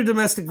seen your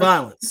domestic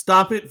violence.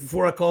 Stop it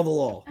before I call the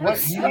law.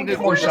 What? You I'm needed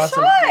for more the shots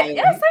of- shot.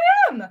 Yes,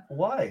 I am.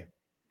 Why?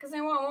 Because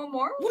I want one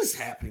more. What is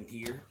happening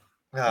here?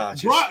 Ah,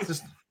 Bro-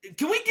 just-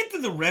 Can we get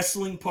to the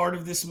wrestling part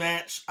of this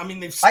match? I mean,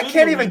 they've. I stood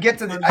can't the even ring get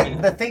to for the. 30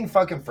 minutes. The thing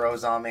fucking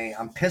froze on me.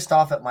 I'm pissed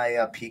off at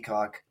my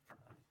peacock.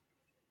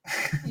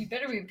 You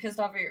better be pissed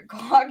off at your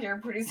clock here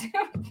pretty soon.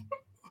 What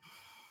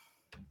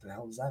the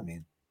hell does that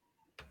mean?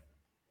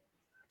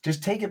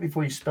 Just take it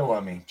before you spill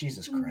on me.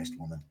 Jesus Christ,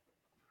 woman.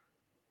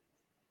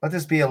 Let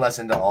this be a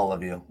lesson to all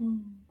of you.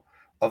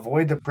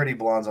 Avoid the pretty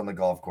blondes on the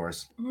golf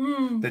course.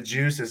 Mm. The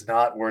juice is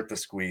not worth the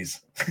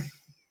squeeze.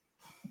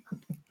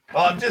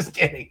 Oh, I'm just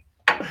kidding.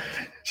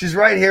 She's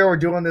right here. We're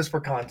doing this for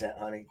content,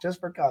 honey. Just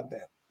for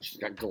content. She's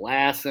got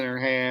glass in her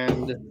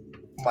hand.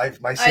 My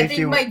I safety.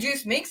 think my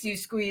juice makes you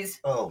squeeze.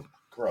 Oh,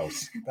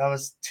 gross. That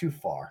was too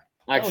far.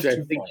 Actually, I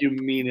too think far. you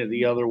mean it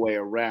the other way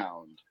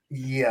around.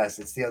 Yes,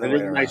 it's the other But way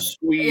isn't around. my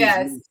squeeze?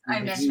 Yes, I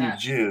meant It's that.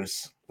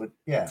 juice, but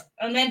yeah.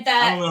 I meant I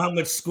that. don't know how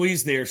much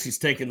squeeze there. She's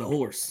taking the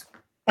horse.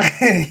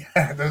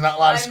 There's not a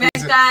lot of I meant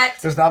squeeze. that.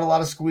 There's not a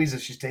lot of squeeze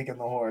if she's taking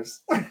the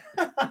horse.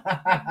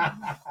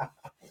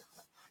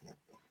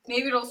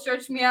 Maybe it'll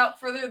stretch me out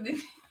further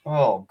than.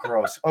 Oh,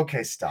 gross.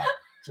 Okay, stop.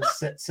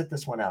 Just sit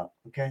this one out,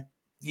 okay?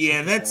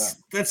 Yeah, that's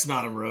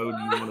not a road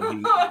you want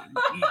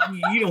to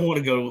be. You don't want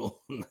to go.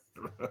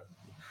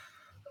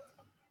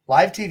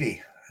 Live TV.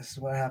 This is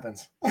what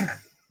happens.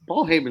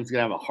 Paul Heyman's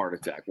gonna have a heart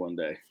attack one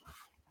day.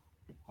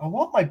 I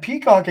want my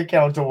Peacock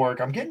account to work.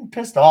 I'm getting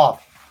pissed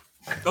off.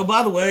 Oh,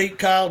 by the way,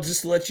 Kyle,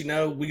 just to let you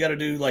know, we got to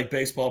do like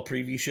baseball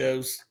preview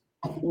shows.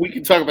 We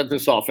can talk about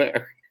this off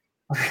air.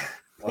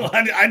 Well,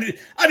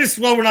 I just,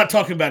 well, we're not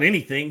talking about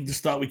anything.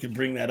 Just thought we could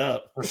bring that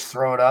up. Just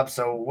throw it up.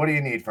 So what do you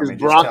need from Is me?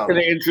 Just Brock tell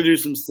gonna me.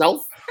 introduce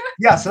himself?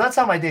 Yeah, so that's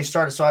how my day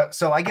started.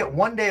 So I get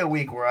one day a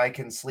week where I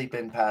can sleep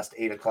in past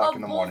 8 o'clock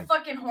in the morning.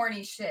 Fucking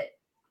horny shit.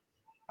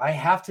 I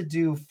have to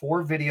do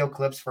 4 video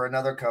clips for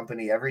another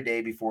company every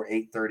day before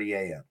 8:30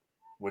 a.m.,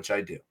 which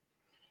I do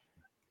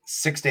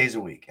 6 days a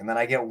week. And then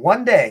I get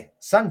one day,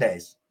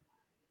 Sundays,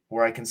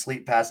 where I can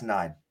sleep past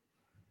 9.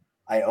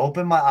 I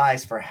open my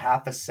eyes for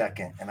half a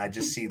second and I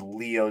just see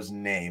Leo's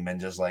name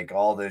and just like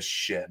all this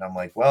shit. And I'm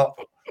like, well,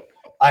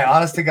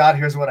 honest to God,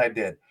 here's what I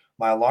did.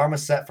 My alarm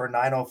is set for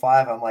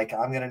 9:05. I'm like,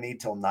 I'm going to need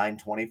till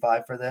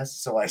 9:25 for this.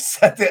 So I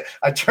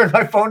I turned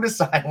my phone to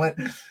silent,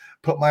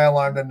 put my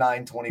alarm to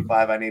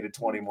 9:25. I needed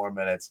 20 more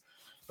minutes.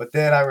 But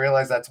then I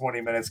realized that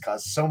 20 minutes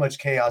caused so much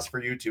chaos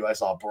for you two. I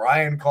saw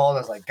Brian called. I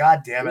was like,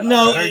 God damn it.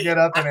 No, I better get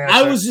up and answer.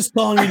 I was just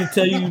calling you to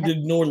tell you to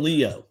ignore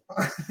Leo.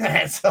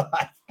 And so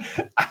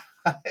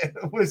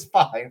was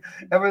fine.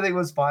 Everything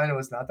was fine. It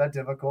was not that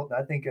difficult.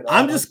 I think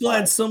I'm just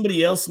glad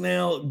somebody else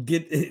now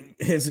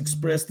has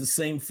expressed the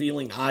same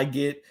feeling I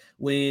get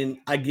when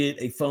I get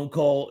a phone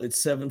call at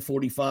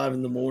 7:45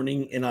 in the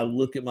morning and I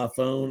look at my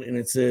phone and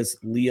it says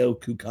Leo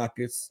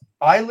Koukakis.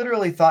 I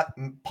literally thought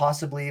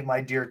possibly my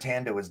dear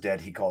Tanda was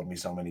dead. He called me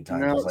so many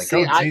times. I was like,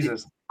 see, oh,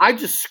 Jesus. I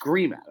just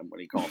scream at him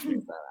when he calls me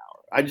at that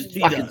hour. I just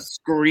fucking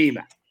scream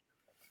at him.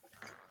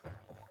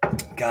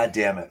 God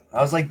damn it.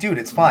 I was like, dude,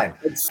 it's fine.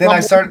 Then I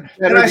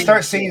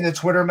start seeing the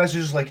Twitter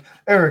messages like,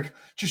 Eric,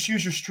 just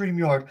use your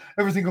StreamYard.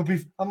 Everything will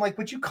be. I'm like,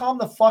 would you calm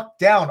the fuck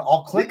down?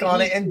 I'll click on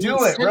it and do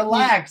it.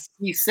 Relax.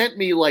 He sent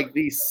me like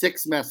these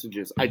 6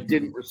 messages. I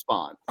didn't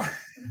respond.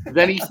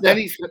 then he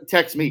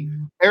texted me,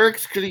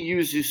 Eric's going to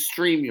use his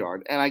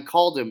StreamYard. And I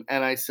called him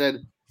and I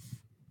said,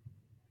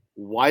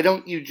 why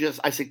don't you just,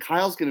 I said,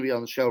 Kyle's going to be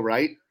on the show,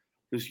 right?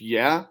 He goes,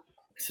 yeah.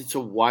 I said,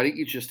 so why don't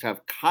you just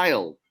have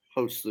Kyle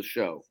host the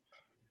show?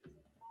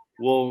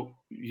 Well,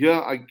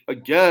 yeah, I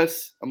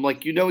guess. I'm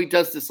like, he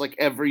does this like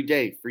every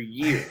day for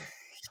years.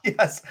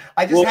 Yes.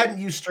 I just hadn't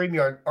used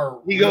StreamYard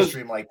or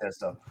Restream like this,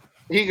 though.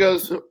 He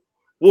goes,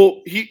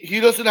 well, he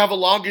doesn't have a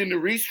login to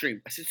Restream.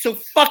 I said, so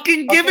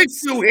fucking give it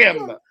to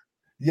him.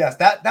 Yes,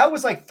 that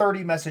was like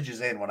 30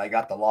 messages in when I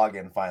got the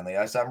login finally.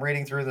 I'm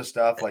reading through the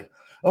stuff like,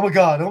 oh my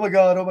God. Here's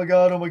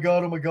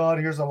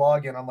a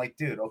login. I'm like,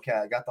 dude, okay,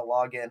 I got the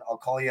login. I'll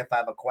call you if I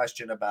have a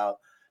question about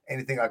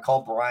anything. I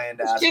call Brian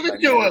to ask. Give it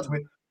to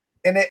him.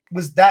 And it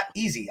was that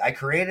easy. I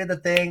created the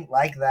thing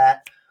like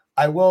that.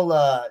 I will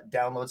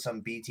download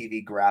some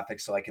BTV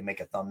graphics so I can make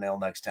a thumbnail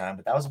next time.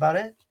 But that was about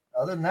it.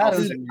 Other than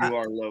that,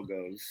 our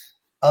logos.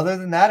 Other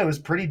than that, it was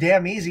pretty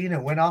damn easy, and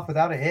it went off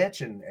without a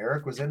hitch. And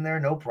Eric was in there,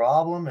 no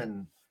problem.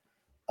 And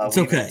it's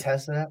okay.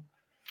 Tested it.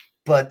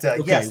 But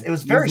yes, it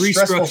was very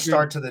stressful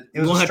start to the.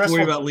 You don't have to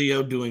worry about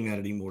Leo doing that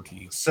anymore to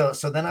you. So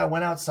then I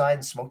went outside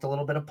and smoked a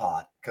little bit of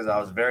pot because I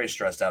was very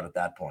stressed out at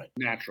that point.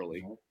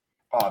 Naturally,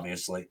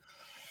 obviously.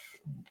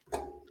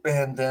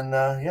 And then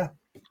the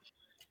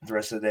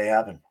rest of the day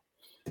happened.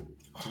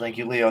 So thank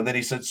you, Leo. And then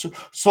he said,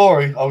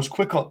 sorry, I was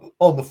quick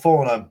on the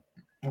phone. I'm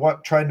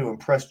trying to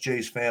impress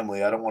Jay's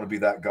family. I don't want to be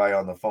that guy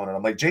on the phone. And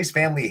I'm like, Jay's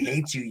family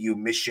hates you, you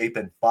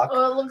misshapen fuck.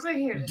 Oh, it looks like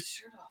he had his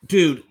shirt off.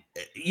 Dude,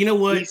 you know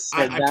what? He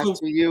said that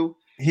to you.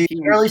 He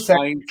really said,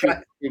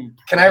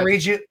 can I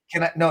read you?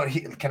 Can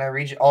I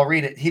read you? I'll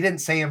read it. He didn't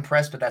say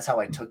impressed, but that's how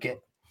I took it.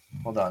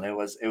 Hold on. It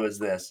was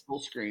this. Full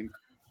screen.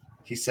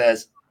 He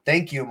says,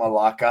 thank you,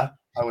 Malaka.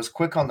 I was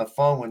quick on the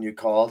phone when you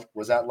called.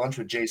 Was at lunch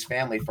with Jay's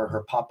family for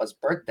her papa's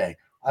birthday.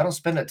 I don't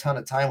spend a ton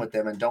of time with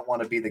them and don't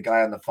want to be the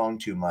guy on the phone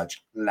too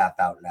much. Laugh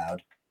out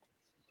loud.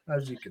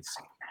 As you can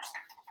see.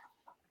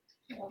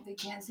 Well, they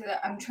can't see that.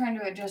 I'm trying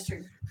to adjust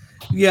your.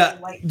 Yeah,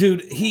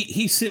 dude,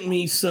 he sent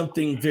me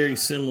something very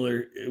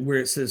similar where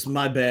it says,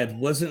 my bad,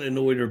 wasn't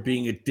annoyed or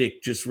being a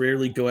dick, just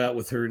rarely go out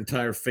with her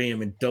entire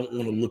fam and don't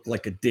want to look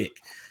like a dick.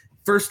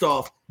 First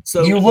off,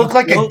 so you look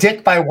like a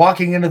dick by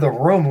walking into the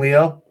room,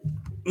 Leo.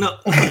 No,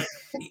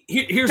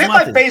 here's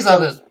my face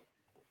on this.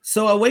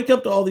 So I wake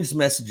up to all these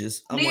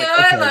messages. I'm Leo, like,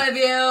 okay, I love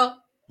you.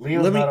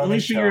 Leo's let me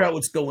figure out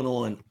what's going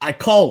on. I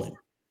call him.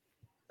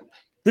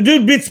 The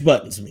dude bitch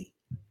buttons me.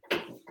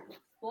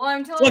 Well,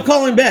 I'm telling So I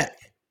call him back.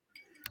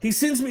 He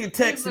sends me a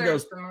text and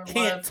goes,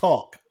 can't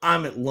talk.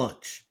 I'm at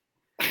lunch.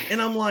 And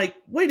I'm like,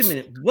 wait a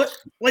minute. What?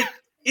 Like,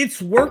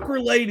 it's work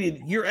related.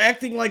 You're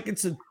acting like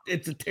it's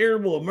a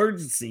terrible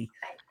emergency.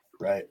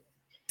 Right.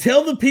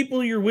 Tell the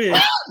people you're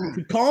with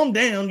to calm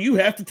down. You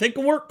have to take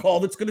a work call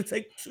that's going to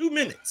take 2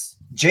 minutes.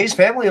 Jay's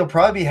family will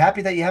probably be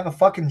happy that you have a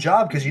fucking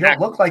job because you don't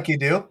look like you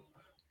do.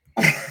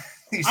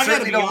 You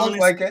certainly don't look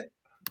like it.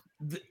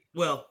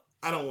 Well,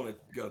 I don't want to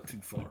go too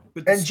far.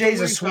 But and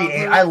Jay's a sweet.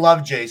 I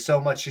love Jay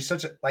so much. She's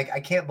such a I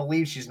can't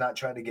believe she's not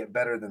trying to get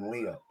better than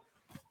Leo.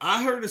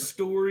 I heard a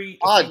story.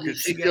 Odd,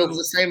 because she feels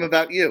the same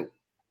about you.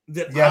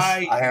 That yes,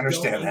 I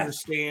understand don't that.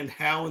 understand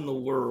how in the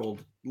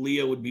world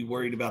Leo would be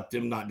worried about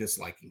them not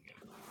disliking him.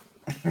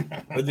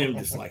 Or them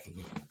disliking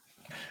him.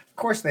 Of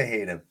course they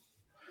hate him.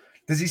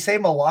 Does he say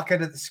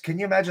Malaka? Can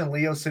you imagine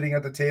Leo sitting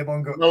at the table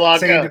and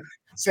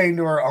saying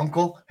to her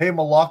uncle, hey,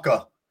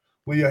 Malaka,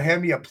 will you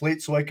hand me a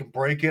plate so I can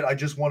break it? I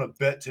just want to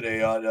bet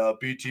today on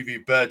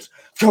BTV Bets.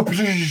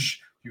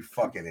 You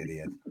fucking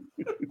idiot.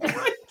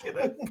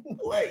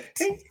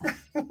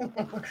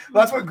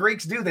 That's what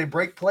Greeks do. They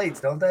break plates,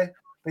 don't they?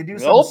 They do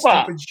some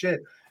stupid shit.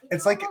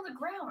 It's like on the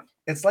ground.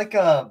 It's like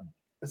a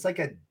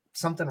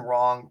something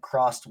wrong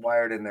crossed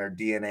wired in their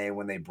DNA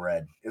when they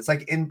bred. It's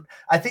like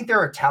I think there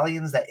are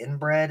Italians that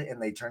inbred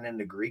and they turn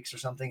into Greeks or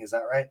something. Is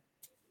that right?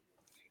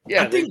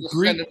 Yeah, I think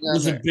Greek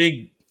was a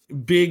big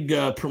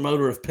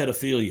promoter of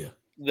pedophilia.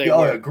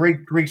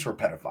 Greeks were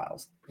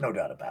pedophiles. No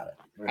doubt about it.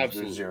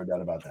 There's zero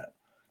doubt about that.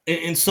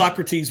 And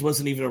Socrates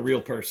wasn't even a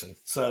real person.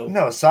 So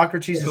no,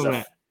 Socrates is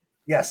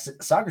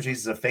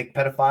a fake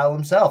pedophile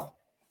himself.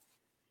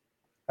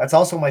 That's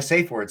also my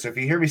safe word. So if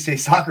you hear me say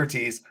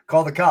Socrates,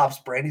 call the cops.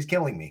 Brandy's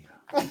killing me.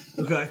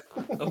 Okay.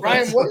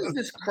 Ryan, what is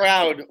this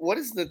crowd?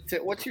 What's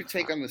your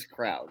take on this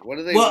crowd? What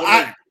are they?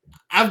 Well,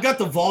 I've got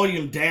the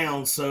volume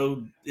down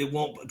so it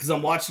won't, because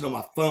I'm watching on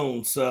my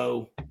phone.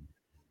 So,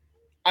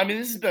 I mean,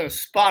 this has been a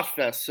spot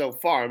fest so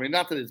far. I mean,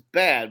 not that it's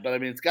bad, but I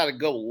mean, it's got to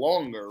go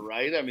longer,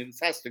 right? I mean, this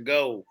has to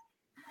go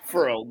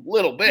for a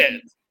little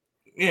bit.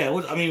 yeah.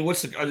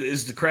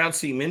 Is the crowd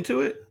seem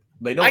into it?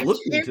 They don't look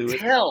into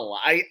it.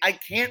 I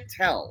can't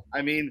tell.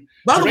 I mean,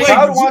 By the way,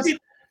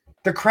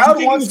 the crowd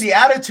wants the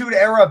Attitude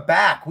Era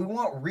back. We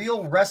want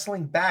real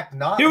wrestling back.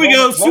 Not here we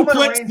go, Roman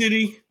Suplex Reigns.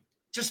 City.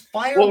 Just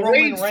fire well, Roman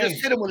Reigns Reigns.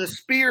 just hit him with a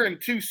spear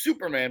and 2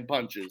 Superman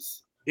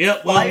punches.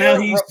 Yep. Well, now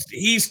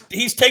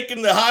he's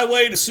taking the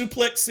highway to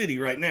Suplex City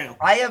right now.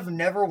 I have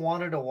never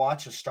wanted to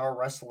watch a star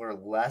wrestler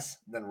less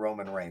than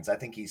Roman Reigns. I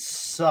think he's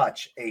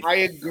such a. I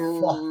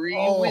agree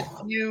with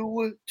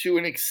you to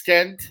an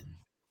extent.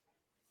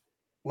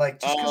 Like,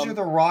 just because you're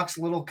The Rock's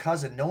little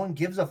cousin, no one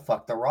gives a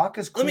fuck. The Rock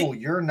is cool.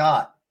 You're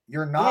not.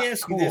 You're not let me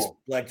ask cool. you this,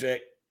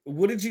 Blackjack.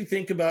 What did you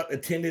think about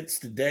attendance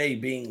today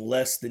being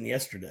less than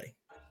yesterday?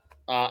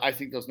 I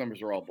think those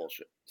numbers are all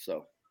bullshit.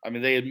 So, I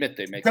mean, they admit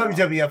they make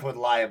WWF would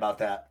lie about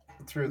that.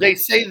 They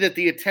say that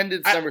the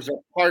attendance numbers are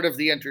part of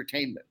the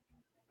entertainment.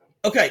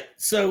 Okay,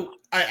 so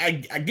I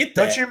get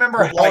that. Don't you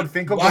remember Howard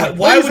Finkel?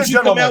 Why would you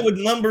come out with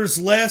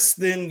numbers less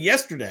than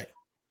yesterday?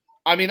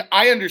 I mean,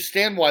 I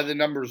understand why the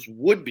numbers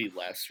would be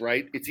less,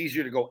 right? It's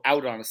easier to go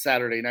out on a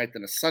Saturday night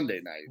than a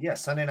Sunday night. Yeah,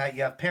 Sunday night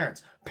you have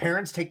parents.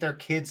 Parents take their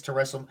kids to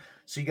wrestle.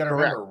 So you got to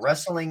remember,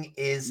 wrestling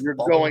is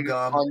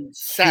bubblegum on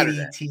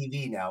Saturday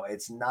TV now.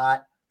 It's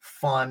not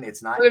fun.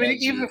 It's not. I mean,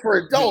 even for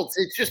adults,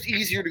 it's just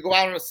easier to go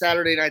out on a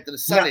Saturday night than a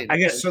Sunday night. I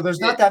guess so.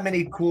 There's not that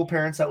many cool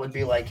parents that would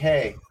be like,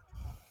 "Hey,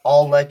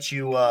 I'll let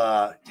you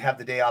have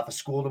the day off of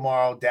school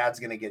tomorrow. Dad's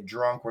gonna get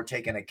drunk. We're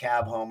taking a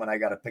cab home, and I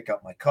got to pick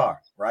up my car."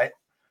 Right?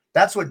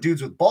 That's what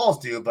dudes with balls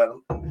do. But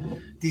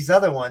these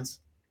other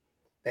ones,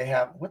 they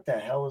have, what the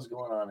hell is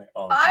going on?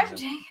 Oh,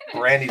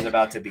 Brandy's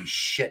about to be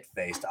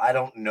shit-faced. I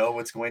don't know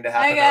what's going to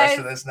happen the rest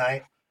of this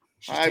night.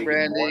 Hi,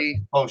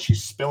 Brandy. Oh,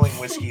 she's spilling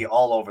whiskey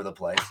all over the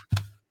place.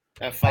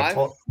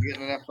 F5? You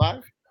getting an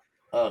F5?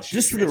 Oh,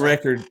 just for the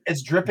record,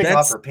 it's dripping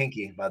off her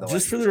pinky, by the way.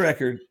 Just for the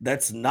record,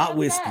 that's not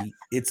whiskey.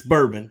 It's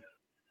bourbon.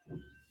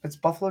 It's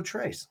Buffalo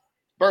Trace.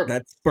 Bourbon.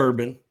 That's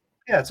bourbon.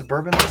 Yeah, it's a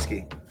bourbon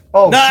whiskey.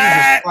 Oh,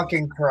 Jesus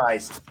fucking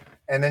Christ.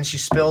 And then she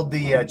spilled the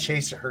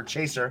her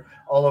chaser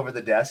all over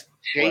the desk.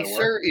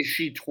 Chaser? Is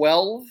she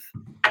 12?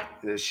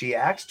 She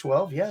acts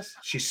 12, yes.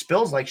 She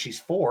spills like she's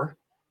 4.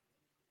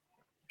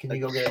 Can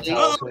you go get a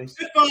towel, please?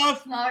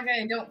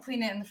 Okay, don't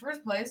clean it in the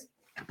first place.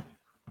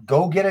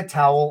 Go get a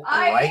towel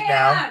right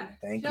now.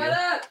 Thank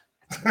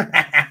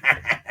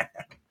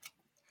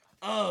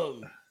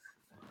you.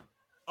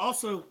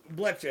 Also,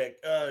 Blackjack,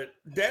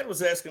 Dad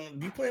was asking,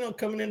 do you plan on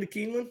coming into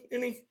Keeneland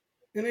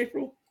in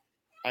April?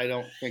 I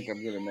don't think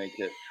I'm going to make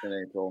it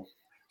in April.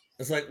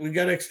 It's like, we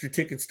got extra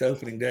tickets to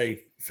opening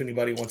day if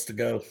anybody wants to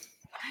go.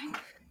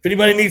 If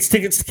anybody needs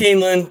tickets to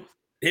Keeneland,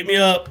 hit me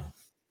up.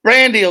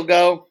 Brandy will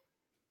go.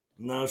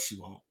 No, she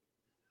won't.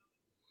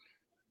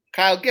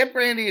 Kyle, get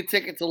Brandy a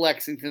ticket to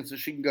Lexington so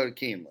she can go to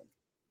Keeneland.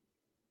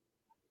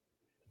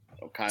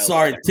 Oh, Kyle.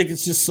 Sorry,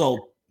 tickets just sold.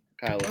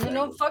 Kyle,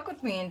 don't fuck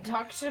with me and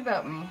talk shit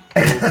about me.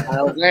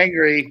 Kyle's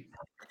angry.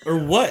 Or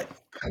what?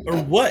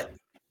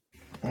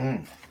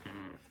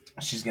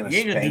 She's going to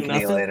spank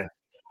me later.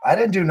 I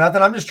didn't do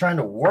nothing. I'm just trying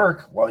to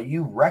work while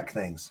you wreck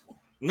things.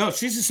 No,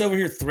 she's just over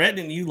here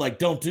threatening you like,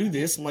 don't do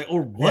this. I'm like,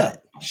 or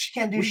what? Yeah, she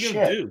can't do what are you shit.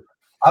 Gonna do?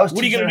 I was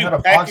what are you going to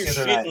do? Pack your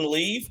shit and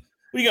leave?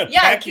 What are you going to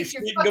pack your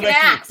shit and go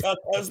back to your tough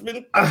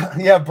husband?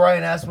 Yeah,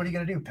 Brian asked, what are you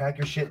going to do? Pack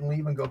your shit and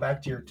leave and go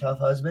back to your tough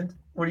husband?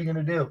 What are you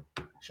going to do?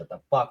 Shut the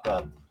fuck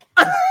up.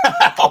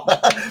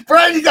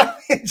 Brian, you got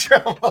me in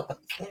trouble.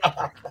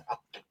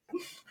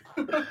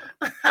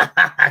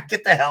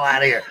 Get the hell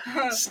out of here.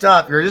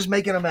 Stop. You're just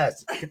making a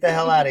mess. Get the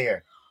hell out of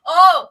here.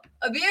 Oh,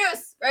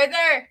 abuse right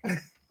there.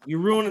 You're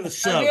ruining the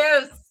show.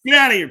 Abuse. Get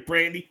out of here,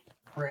 Brandy.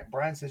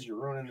 Brian says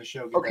you're ruining the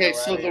show. Okay,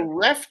 so the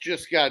ref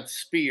just got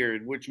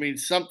speared, which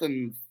means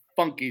something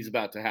funky's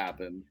about to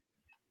happen.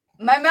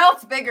 My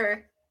mouth's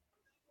bigger.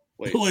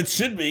 Wait. Well, it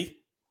should be.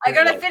 I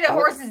gotta fit a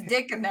horse's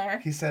dick in there.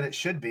 He said it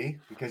should be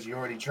because you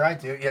already tried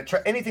to. Yeah,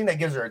 anything that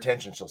gives her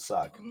attention, she'll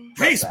suck.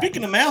 Hey,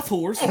 speaking of mouth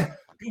horse,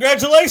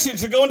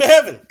 congratulations, you're going to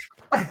heaven.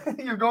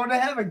 You're going to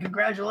heaven.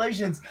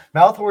 Congratulations.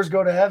 Mouth whores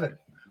go to heaven.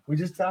 We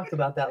just talked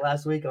about that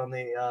last week on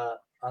the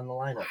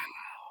lineup.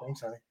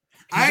 Thanks, honey.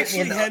 I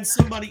actually had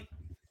somebody,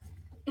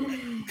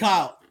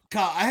 Kyle,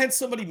 I had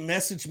somebody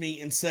message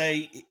me and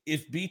say,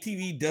 if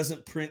BTV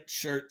doesn't print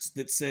shirts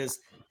that says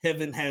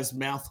heaven has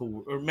mouth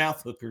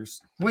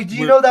hookers. Well, do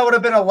you know that would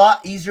have been a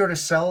lot easier to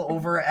sell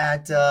over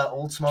at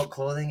Old Smoke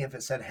Clothing if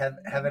it said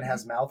heaven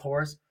has mouth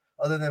whores,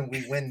 other than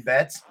we win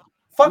bets?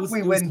 Fuck,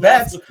 we win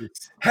bets.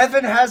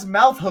 Heaven has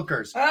mouth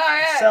hookers. Oh,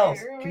 yeah. Sells.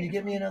 Can you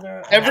give me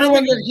another?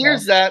 Everyone that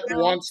hears that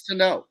wants to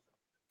know.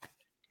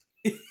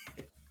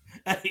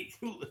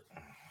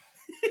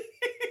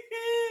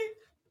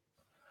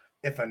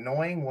 If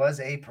annoying was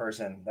a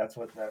person, that's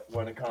what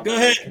it comes. Go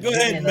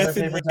ahead,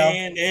 Method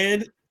Man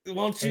Ed. Why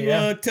don't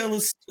you tell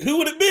us who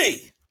would it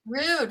be?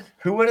 Rude.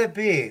 Who would it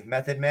be,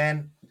 Method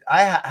Man?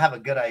 have a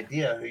good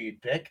idea who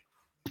you'd pick.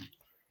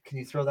 Can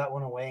you throw that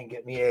one away and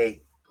get me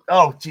a?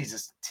 Oh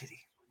Jesus, titty!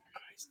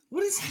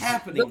 What is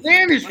happening? The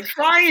man is Like,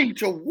 trying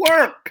to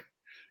work.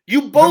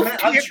 You both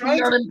I'm can't trying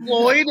be to-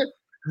 unemployed.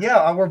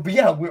 Yeah,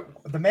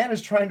 the man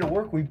is trying to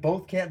work. We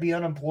both can't be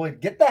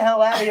unemployed. Get the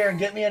hell out of here and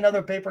get me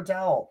another paper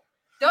towel.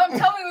 Don't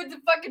tell me what to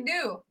fucking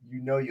do.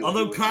 You know you.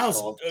 although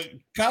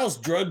Kyle's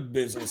drug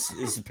business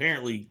is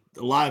apparently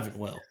alive and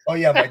well. Oh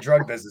yeah, my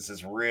drug business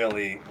is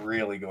really,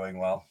 really going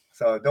well.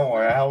 So don't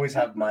worry. I always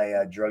have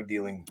my drug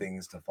dealing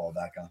things to fall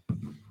back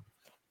on.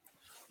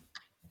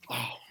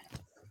 Oh,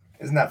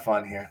 Isn't that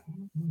fun here?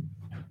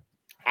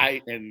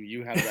 and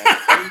you have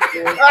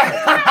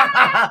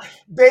that.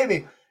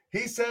 Baby,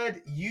 he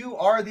said you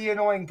are the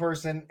annoying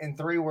person in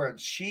 3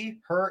 words. She,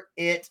 her,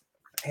 it,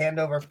 hand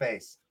over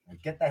face.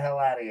 Get the hell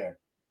out of here.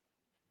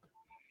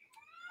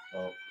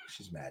 Oh,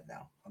 she's mad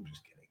now. I'm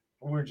just kidding.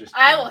 We're just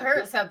I kidding. will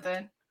hurt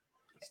something.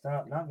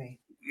 Stop, not me.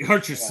 You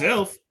hurt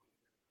yourself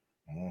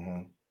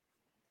Mm-hmm.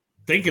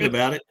 thinking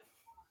about it.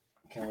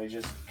 Can we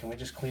just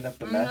clean up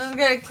the I'm mess? just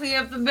gonna clean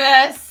up the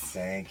mess.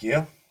 Thank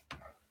you.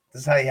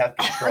 This is how you have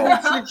control.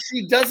 Since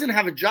she doesn't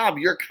have a job,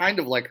 you're kind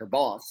of like her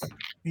boss.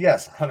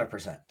 Yes,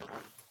 100%.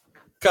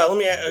 Kyle,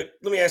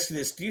 let me ask you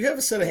this: do you have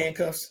a set of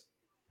handcuffs?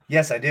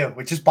 Yes, I do.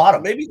 We just bought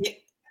them. Maybe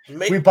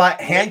We bought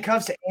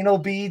handcuffs, anal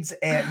beads,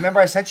 and remember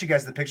I sent you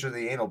guys the picture of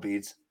the anal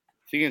beads.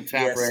 She can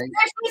tap Yes. ring.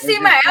 Actually, see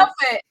my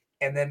outfit.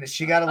 And then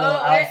she got a little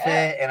Oh, wait,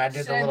 outfit, and I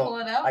did should I pull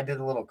it out? I did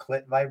the little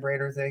clit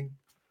vibrator thing.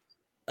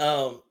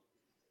 Kyle.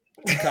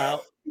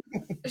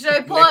 Should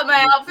I pull out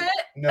my outfit?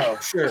 No,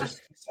 Sure.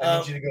 just- I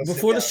need you to go sit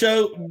Before the down.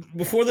 show,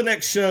 before the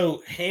next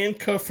show,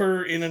 handcuff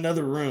her in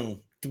another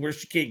room to where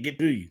she can't get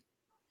to you.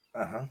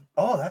 Uh-huh.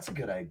 Oh, that's a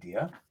good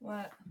idea.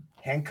 What?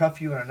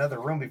 Handcuff you in another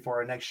room before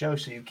our next show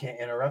so you can't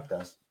interrupt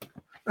us.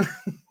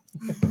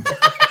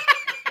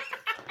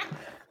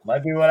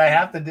 Might be what I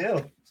have to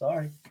do.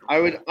 Sorry. I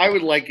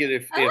would like it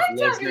if I like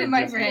talking to Lesnar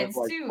my just went, friends,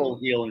 like too. full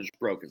heel and just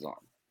broke his arm.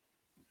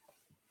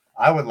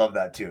 I would love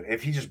that too.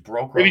 If he just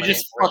broke Maybe Roman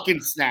just Reigns.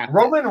 fucking snap.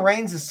 Roman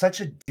Reigns is such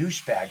a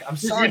douchebag. I'm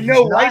sorry. you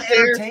know he's right not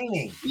there-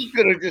 entertaining. He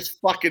could have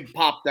just fucking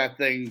popped that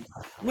thing.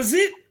 Was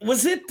it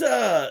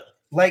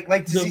Like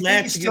does the he think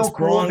match he's still against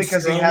cool Braun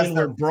because he has Strowman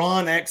where the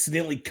Braun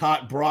accidentally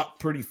caught Brock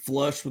pretty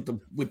flush with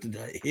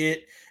the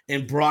hit,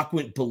 and Brock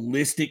went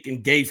ballistic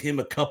and gave him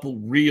a couple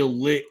real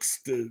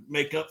licks to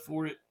make up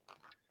for it?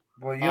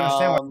 well, you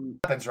understand what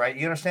happens, right?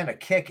 You understand a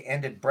kick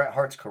ended Bret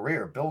Hart's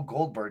career. Bill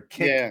Goldberg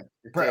kicked Yeah.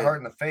 it Bret did. Hart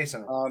in the face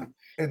and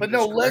But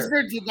no,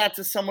 Lesnar did that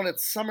to someone at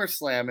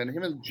SummerSlam, and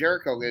him and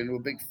Jericho got into a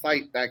big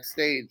fight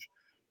backstage.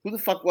 Who the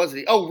fuck was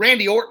he? Oh,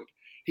 Randy Orton.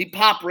 He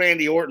popped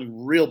Randy Orton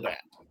real bad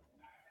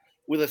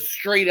with a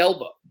straight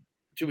elbow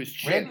to his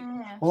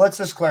chin. Well, let's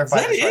just clarify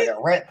Is that this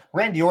right it? now.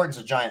 Randy Orton's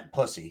a giant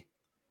pussy.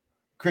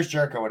 Chris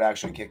Jericho would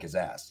actually kick his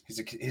ass. He's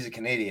a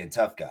Canadian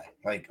tough guy.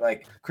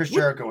 Like Chris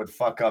Jericho would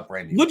fuck up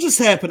Randy. What just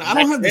happened? I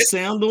don't have the That's it?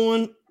 sound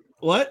on.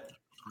 What?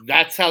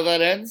 That's how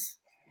that ends.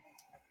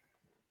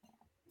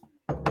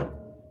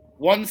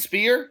 One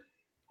spear,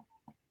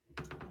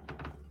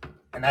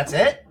 And that's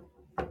it?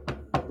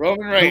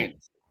 Roman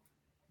Reigns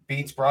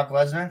Beats Brock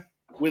Lesnar?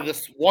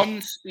 with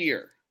one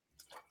spear.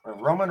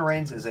 Roman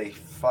Reigns is a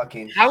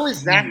fucking How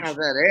is that huge- how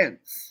that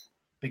ends?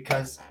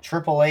 Because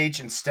Triple H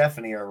and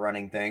Stephanie are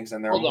running things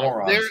and they're Hold on.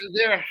 morons.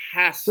 There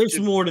has There's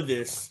to more to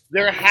this.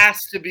 there has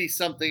to be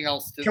something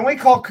else to Can we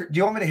call? Do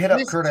you want me to hit up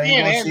This Kurt can't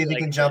Angle and end see if he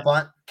like can jump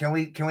on? Can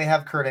we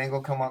have Kurt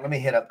Angle come on? Let me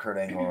hit up Kurt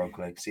Angle real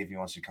quick. See if he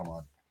wants to come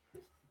on.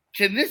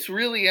 Can this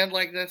really end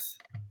like this?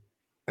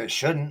 It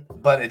shouldn't,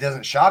 but it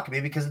doesn't shock me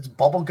because it's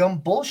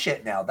bubblegum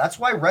bullshit now. That's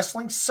why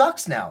wrestling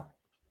sucks now.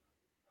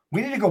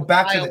 We need to go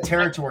back to the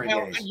territory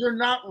Kyle, days. You're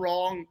not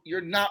wrong.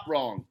 You're not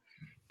wrong.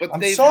 But I'm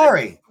they've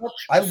sorry. had such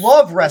I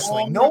love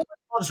wrestling. strong- No one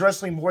loves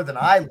wrestling more than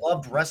I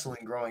loved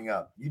wrestling growing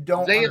up. You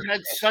don't. They have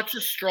understand. had such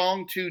a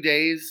strong 2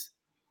 days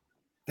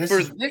This for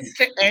is this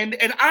to end,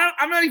 and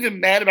I'm not even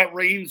mad about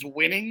Reigns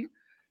winning.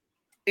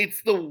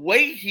 It's the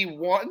way he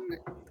won.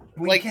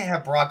 we like- can't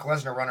have Brock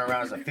Lesnar running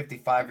around as a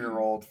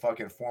 55-year-old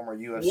fucking former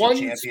UFC One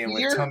champion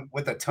spear-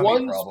 with a tummy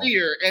One problem.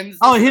 spear ends.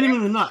 Oh, the hit him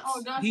in the nuts.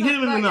 Oh, don't He talk hit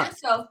him in the about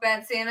nuts. yourself,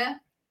 Bad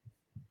Santa.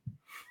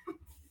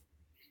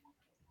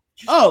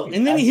 Oh,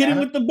 and then he hit him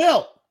Santa. with the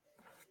belt.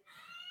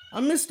 I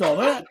missed all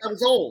that. That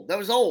was old. That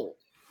was old.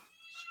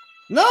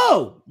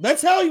 No,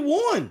 that's how he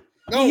won.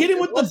 No, He hit him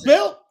it with the wasn't.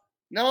 belt.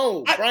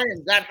 No, I-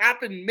 Brian, that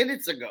happened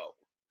minutes ago.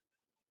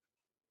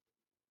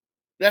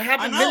 That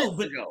happened I know, minutes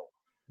but- ago.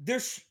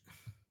 There's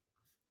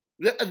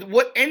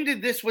What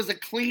ended this was a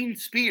clean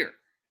spear.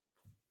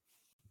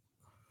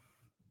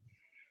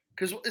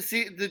 Because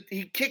see,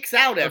 he kicks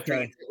out after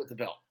Okay. he hit with the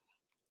belt.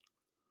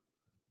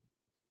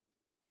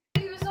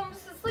 He was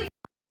almost asleep.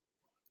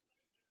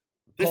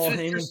 This Paul was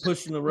Heyman just a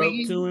pushing the rope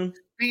to clean him.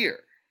 Spear.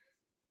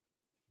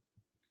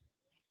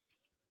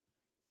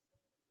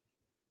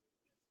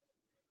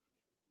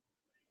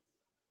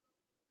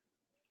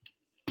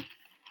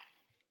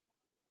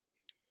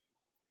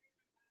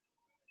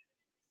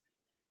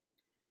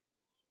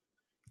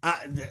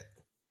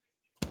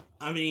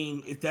 I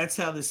mean, if that's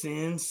how this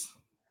ends,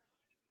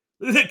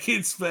 look at that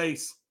kid's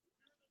face.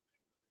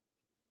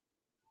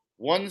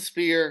 One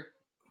spear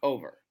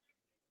over.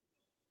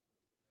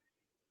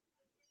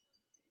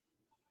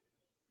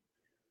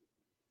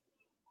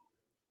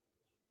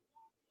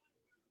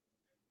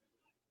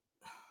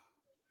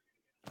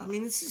 I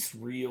mean, this is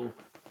real.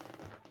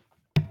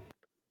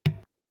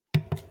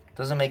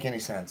 Doesn't make any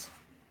sense.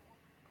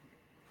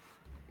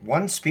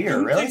 One spear,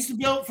 Who really? takes the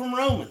belt from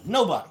Roman?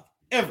 Nobody.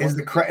 Ever. Is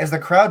the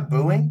crowd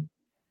booing?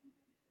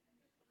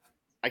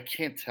 I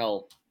can't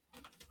tell.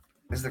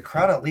 Is the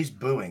crowd at least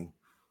booing?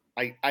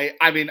 I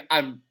mean,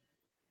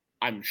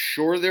 I'm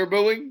sure they're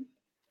booing.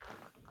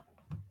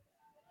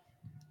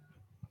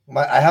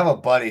 I have a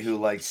buddy who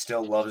like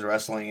still loves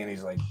wrestling, and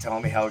he's like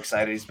telling me how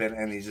excited he's been,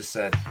 and he just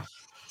said,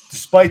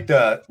 despite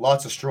the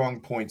lots of strong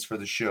points for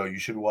the show, you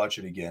should watch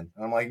it again.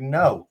 And I'm like,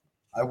 no,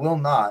 I will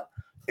not.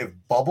 If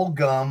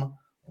Bubblegum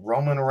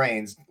Roman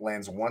Reigns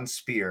lands one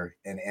spear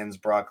and ends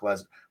Brock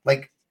Lesnar,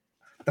 like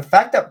the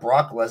fact that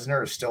Brock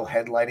Lesnar is still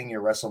headlining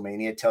your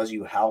WrestleMania tells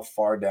you how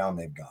far down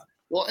they've gone.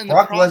 Well, and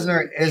Brock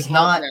Lesnar is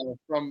not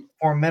from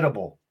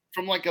formidable.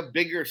 From like a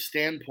bigger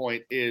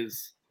standpoint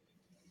is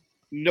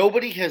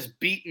nobody has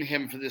beaten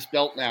him for this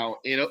belt now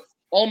in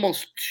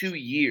almost 2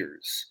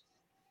 years.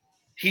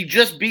 He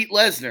just beat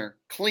Lesnar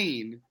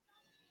clean.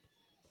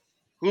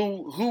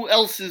 Who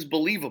else is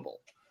believable?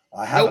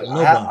 I have a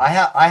guy.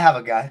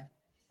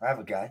 I have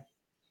a guy.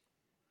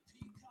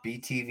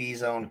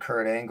 BTV's own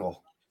Kurt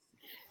Angle,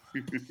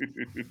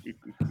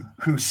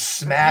 who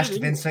smashed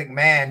Vince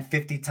McMahon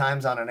 50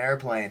 times on an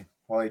airplane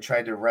while he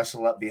tried to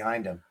wrestle up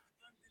behind him.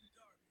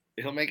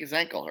 He'll make his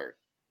ankle hurt.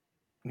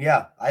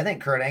 Yeah, I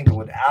think Kurt Angle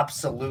would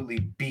absolutely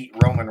beat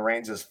Roman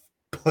Reigns'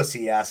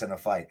 pussy ass in a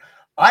fight.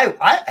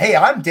 Hey,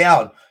 I'm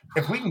down.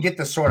 If we can get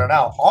this sorted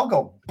out, I'll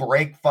go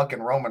break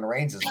fucking Roman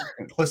Reigns'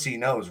 pussy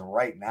nose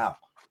right now.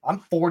 I'm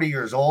 40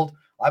 years old.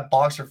 I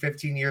boxed for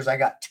 15 years. I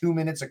got 2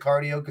 minutes of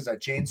cardio because I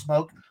chain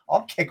smoke.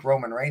 I'll kick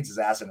Roman Reigns'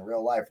 ass in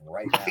real life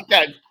right now. I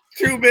got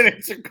 2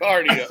 minutes of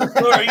cardio.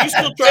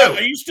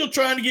 Are you still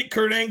trying to get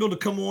Kurt Angle to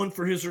come on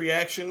for his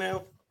reaction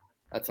now?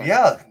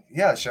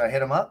 Yeah. Should I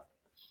hit him up?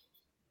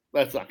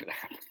 That's not gonna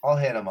happen. I'll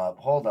hit him up.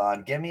 Hold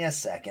on. Give me a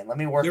second. Let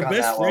me work They're on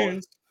best that.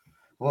 Friends.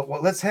 Well,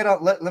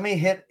 let me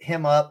hit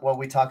him up while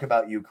we talk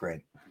about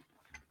Ukraine.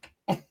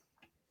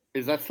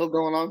 Is that still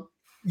going on?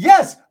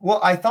 Yes. Well,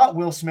 I thought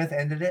Will Smith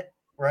ended it,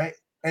 right?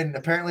 And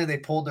apparently they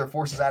pulled their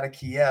forces out of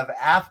Kiev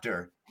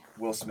after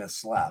Will Smith's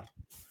slap.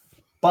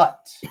 But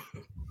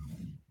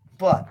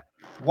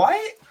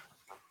why?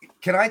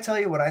 Can I tell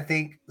you what I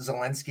think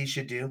Zelensky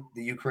should do?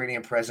 The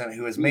Ukrainian president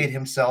who has made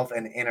himself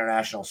an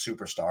international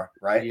superstar,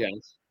 right?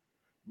 Yes.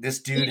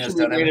 This dude has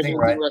done everything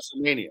right.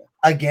 WrestleMania.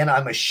 Again,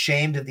 I'm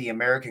ashamed of the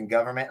American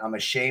government. I'm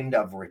ashamed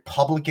of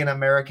Republican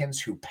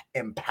Americans who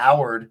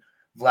empowered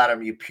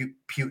Vladimir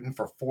Putin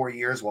for 4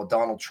 years while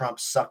Donald Trump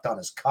sucked on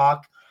his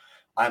cock.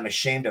 I'm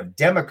ashamed of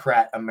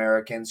Democrat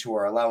Americans who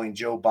are allowing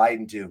Joe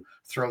Biden to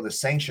throw the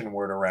sanction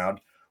word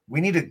around.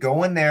 We need to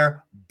go in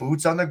there,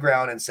 boots on the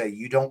ground, and say,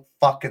 you don't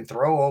fucking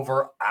throw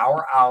over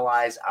our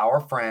allies,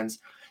 our friends.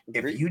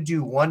 If you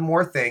do one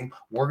more thing,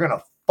 we're going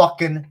to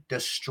fucking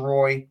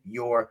destroy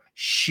your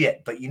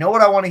shit. But you know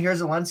what I want to hear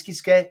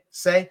Zelensky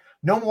say?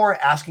 No more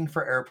asking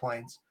for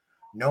airplanes.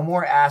 No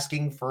more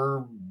asking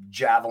for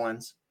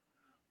javelins.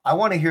 I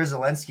want to hear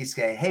Zelensky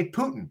say, hey,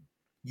 Putin,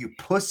 you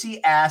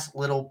pussy ass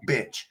little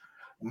bitch.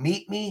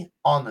 Meet me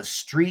on the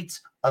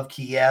streets of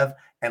Kiev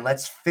and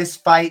let's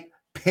fist fight,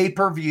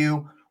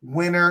 pay-per-view,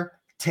 winner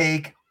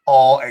take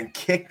all, and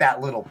kick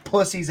that little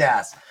pussy's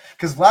ass.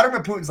 Because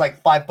Vladimir Putin's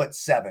like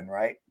 5'7",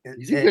 right?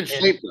 He's in good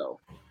shape though.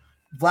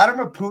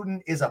 Vladimir Putin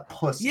is a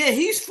pussy. Yeah,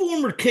 he's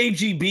former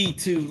KGB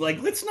too.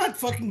 Like, let's not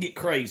fucking get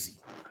crazy.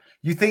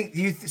 You think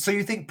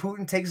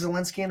Putin takes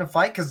Zelensky in a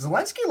fight? Because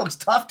Zelensky looks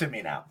tough to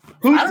me now.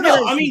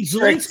 I mean,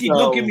 Zelensky,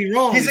 don't get me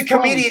wrong. He's a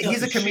comedian.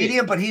 He's a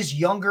comedian, but he's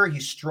younger.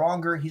 He's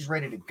stronger. He's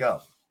ready to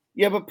go.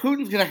 Yeah, but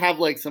Putin's gonna have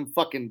like some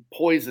fucking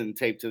poison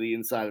taped to the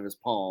inside of his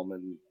palm,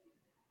 and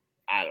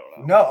I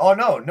don't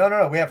know.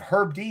 No. We have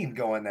Herb Dean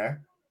going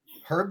there.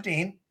 Herb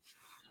Dean.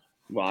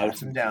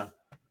 Pass him down.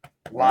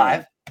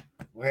 Live.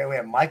 We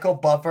have Michael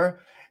Buffer.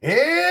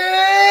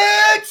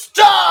 It's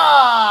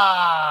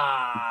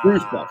time.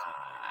 Bruce Buffer.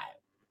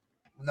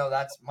 No,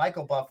 that's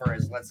Michael Buffer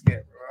is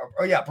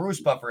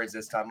Bruce Buffer is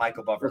this time.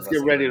 Michael Buffer. Let's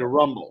get ready to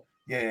rumble.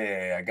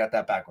 Yeah. I got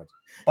that backwards.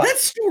 But that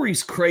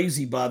story's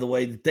crazy, by the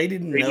way, that they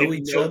didn't know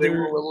each other. They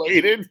were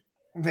related.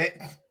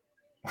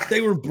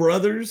 They were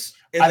brothers.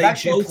 And I've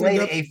actually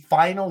played a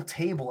final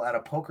table at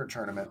a poker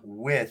tournament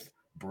with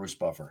Bruce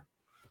Buffer.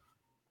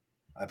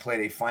 I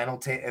played a final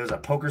table. It was a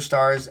Poker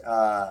Stars.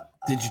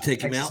 Did you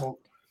take him out?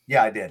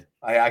 Yeah, I did.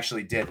 I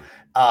actually did.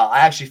 I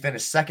actually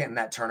finished second in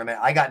that tournament.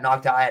 I got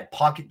knocked out. I had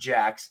pocket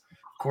jacks.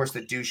 Of course,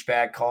 the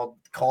douchebag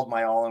called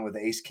my all-in with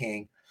ace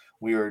king.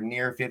 We were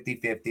near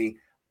 50-50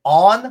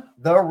 on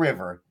the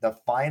river. The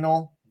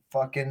final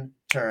fucking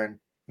turn,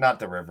 not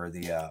the river.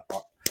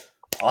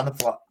 On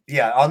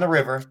the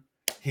river.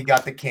 He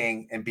got the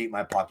king and beat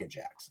my pocket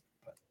jacks.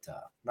 But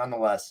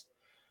nonetheless,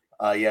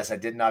 Yes, I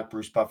did knock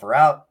Bruce Buffer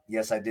out.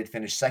 Yes, I did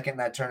finish second in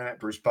that tournament.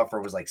 Bruce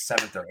Buffer was like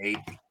 7th or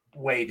 8th,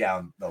 way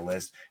down the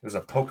list. It was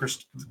a poker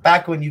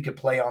back when you could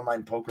play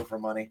online poker for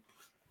money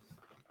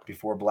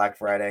before Black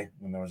Friday,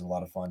 when there was a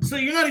lot of fun. So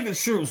you're not even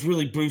sure it was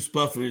really Bruce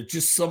Buffer, it's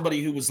just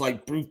somebody who was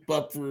like Bruce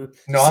Buffer.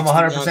 No, I'm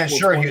 100%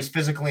 sure he was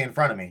physically in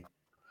front of me.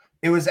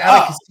 It was at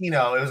a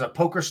casino. It was a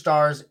Poker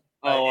Stars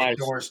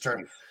indoors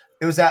tournament.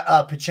 It was at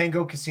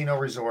Pachengo Casino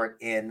Resort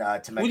in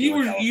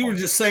Temecula. Well, you were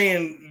just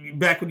saying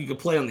back when you could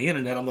play on the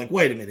internet. I'm like,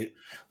 wait a minute.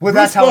 Well,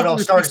 that's how it all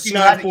started. So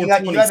you had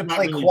to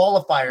play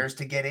qualifiers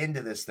to get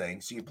into this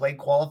thing. So you played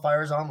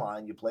qualifiers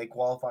online.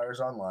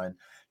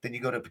 Then you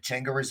go to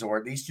Pachengo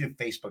Resort. They used to do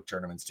Facebook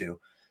tournaments too.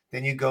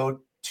 Then you go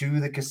to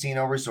the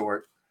casino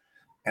resort,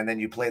 and then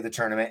you play the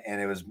tournament.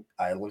 And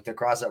I looked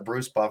across at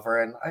Bruce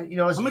Buffer, and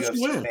as a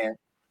UFC fan,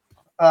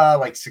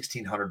 like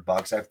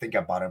 $1,600. I think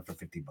I bought him for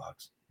 $50.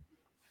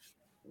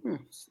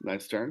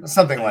 Nice turn.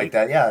 Something like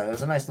that. Yeah, it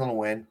was a nice little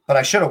win. But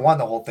I should have won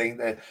the whole thing.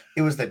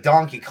 It was the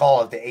donkey call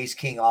of the ace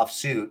king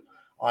offsuit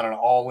on an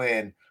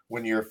all-in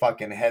when you're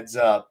fucking heads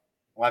up.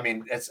 Well, I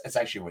mean, it's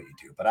actually what you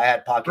do. But I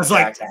had pocket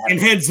jacks. And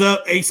heads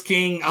up, ace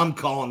king. I'm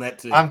calling that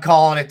too. I'm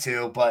calling it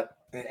too. But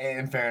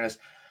in fairness,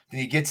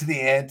 then you get to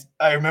the end.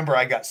 I remember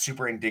I got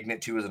super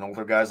indignant too as an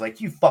older guy. I was like,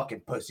 "You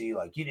fucking pussy!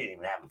 Like you didn't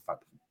even have a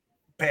fucking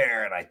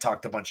pair." And I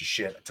talked a bunch of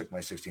shit. I took my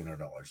 $1,600 and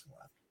left.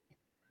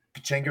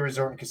 Pachengo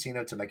Resort and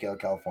Casino, Temecula,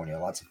 California.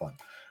 Lots of fun.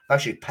 I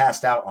actually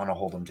passed out on a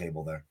hold'em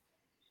table there.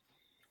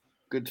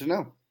 Good to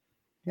know.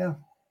 Yeah.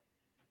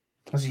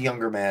 I was a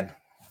younger man.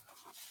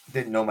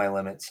 Didn't know my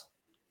limits.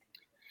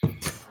 Okay.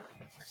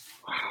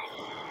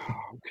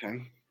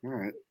 All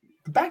right.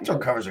 The Backdoor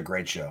Cover is a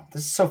great show.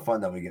 This is so fun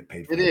that we get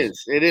paid for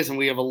this. It is. And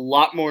we have a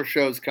lot more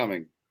shows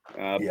coming.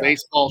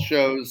 Baseball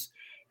shows.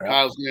 Yeah.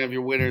 Kyle's going to have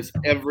your winners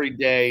every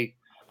day.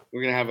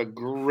 We're going to have a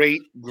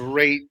great,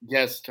 great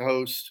guest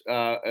host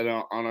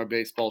on our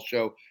baseball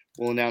show.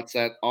 We'll announce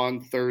that on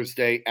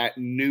Thursday at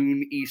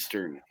noon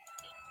Eastern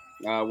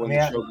when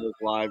the show goes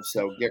live.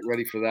 So get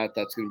ready for that.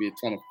 That's going to be a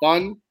ton of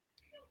fun.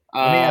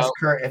 Let me ask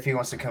Kurt if he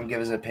wants to come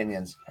give his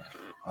opinions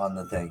on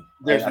the thing.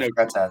 There's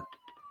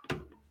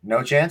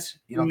no chance?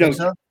 You don't think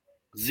so?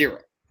 Zero.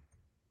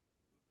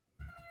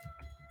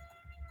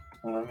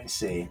 Well, let me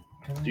see.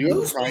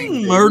 Who's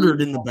being murdered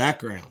in the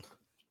background?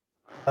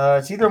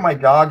 It's either my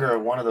dog or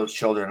one of those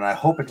children, and I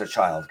hope it's a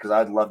child because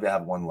I'd love to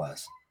have one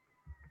less.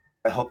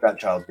 I hope that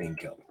child's being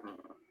killed.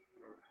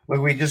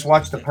 Look, we just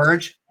watched The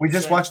Purge.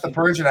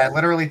 And I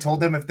literally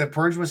told them if The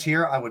Purge was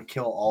here, I would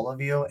kill all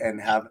of you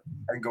and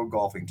go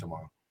golfing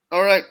tomorrow.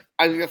 All right.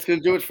 I think that's going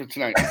to do it for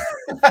tonight.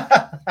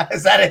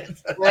 Is that it?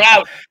 We're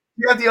out.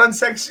 You have the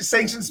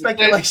unsanctioned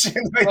speculation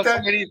right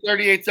there.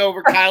 38's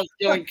over. Kyle's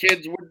killing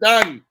kids. We're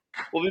done.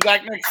 We'll be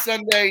back next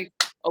Sunday,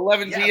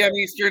 11 p.m.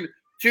 Eastern.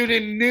 Tune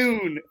in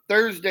noon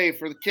Thursday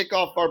for the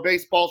kickoff of our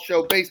baseball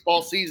show.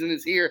 Baseball season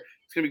is here.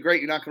 It's going to be great.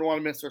 You're not going to want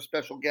to miss our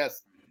special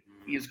guest.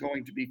 He is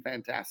going to be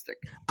fantastic.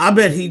 I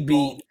bet he'd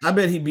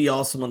be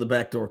awesome on the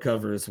Backdoor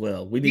Cover as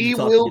well. He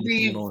will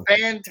be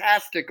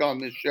fantastic on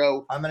this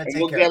show. I'm going to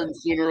take care of him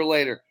sooner or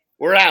later.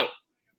 We're out.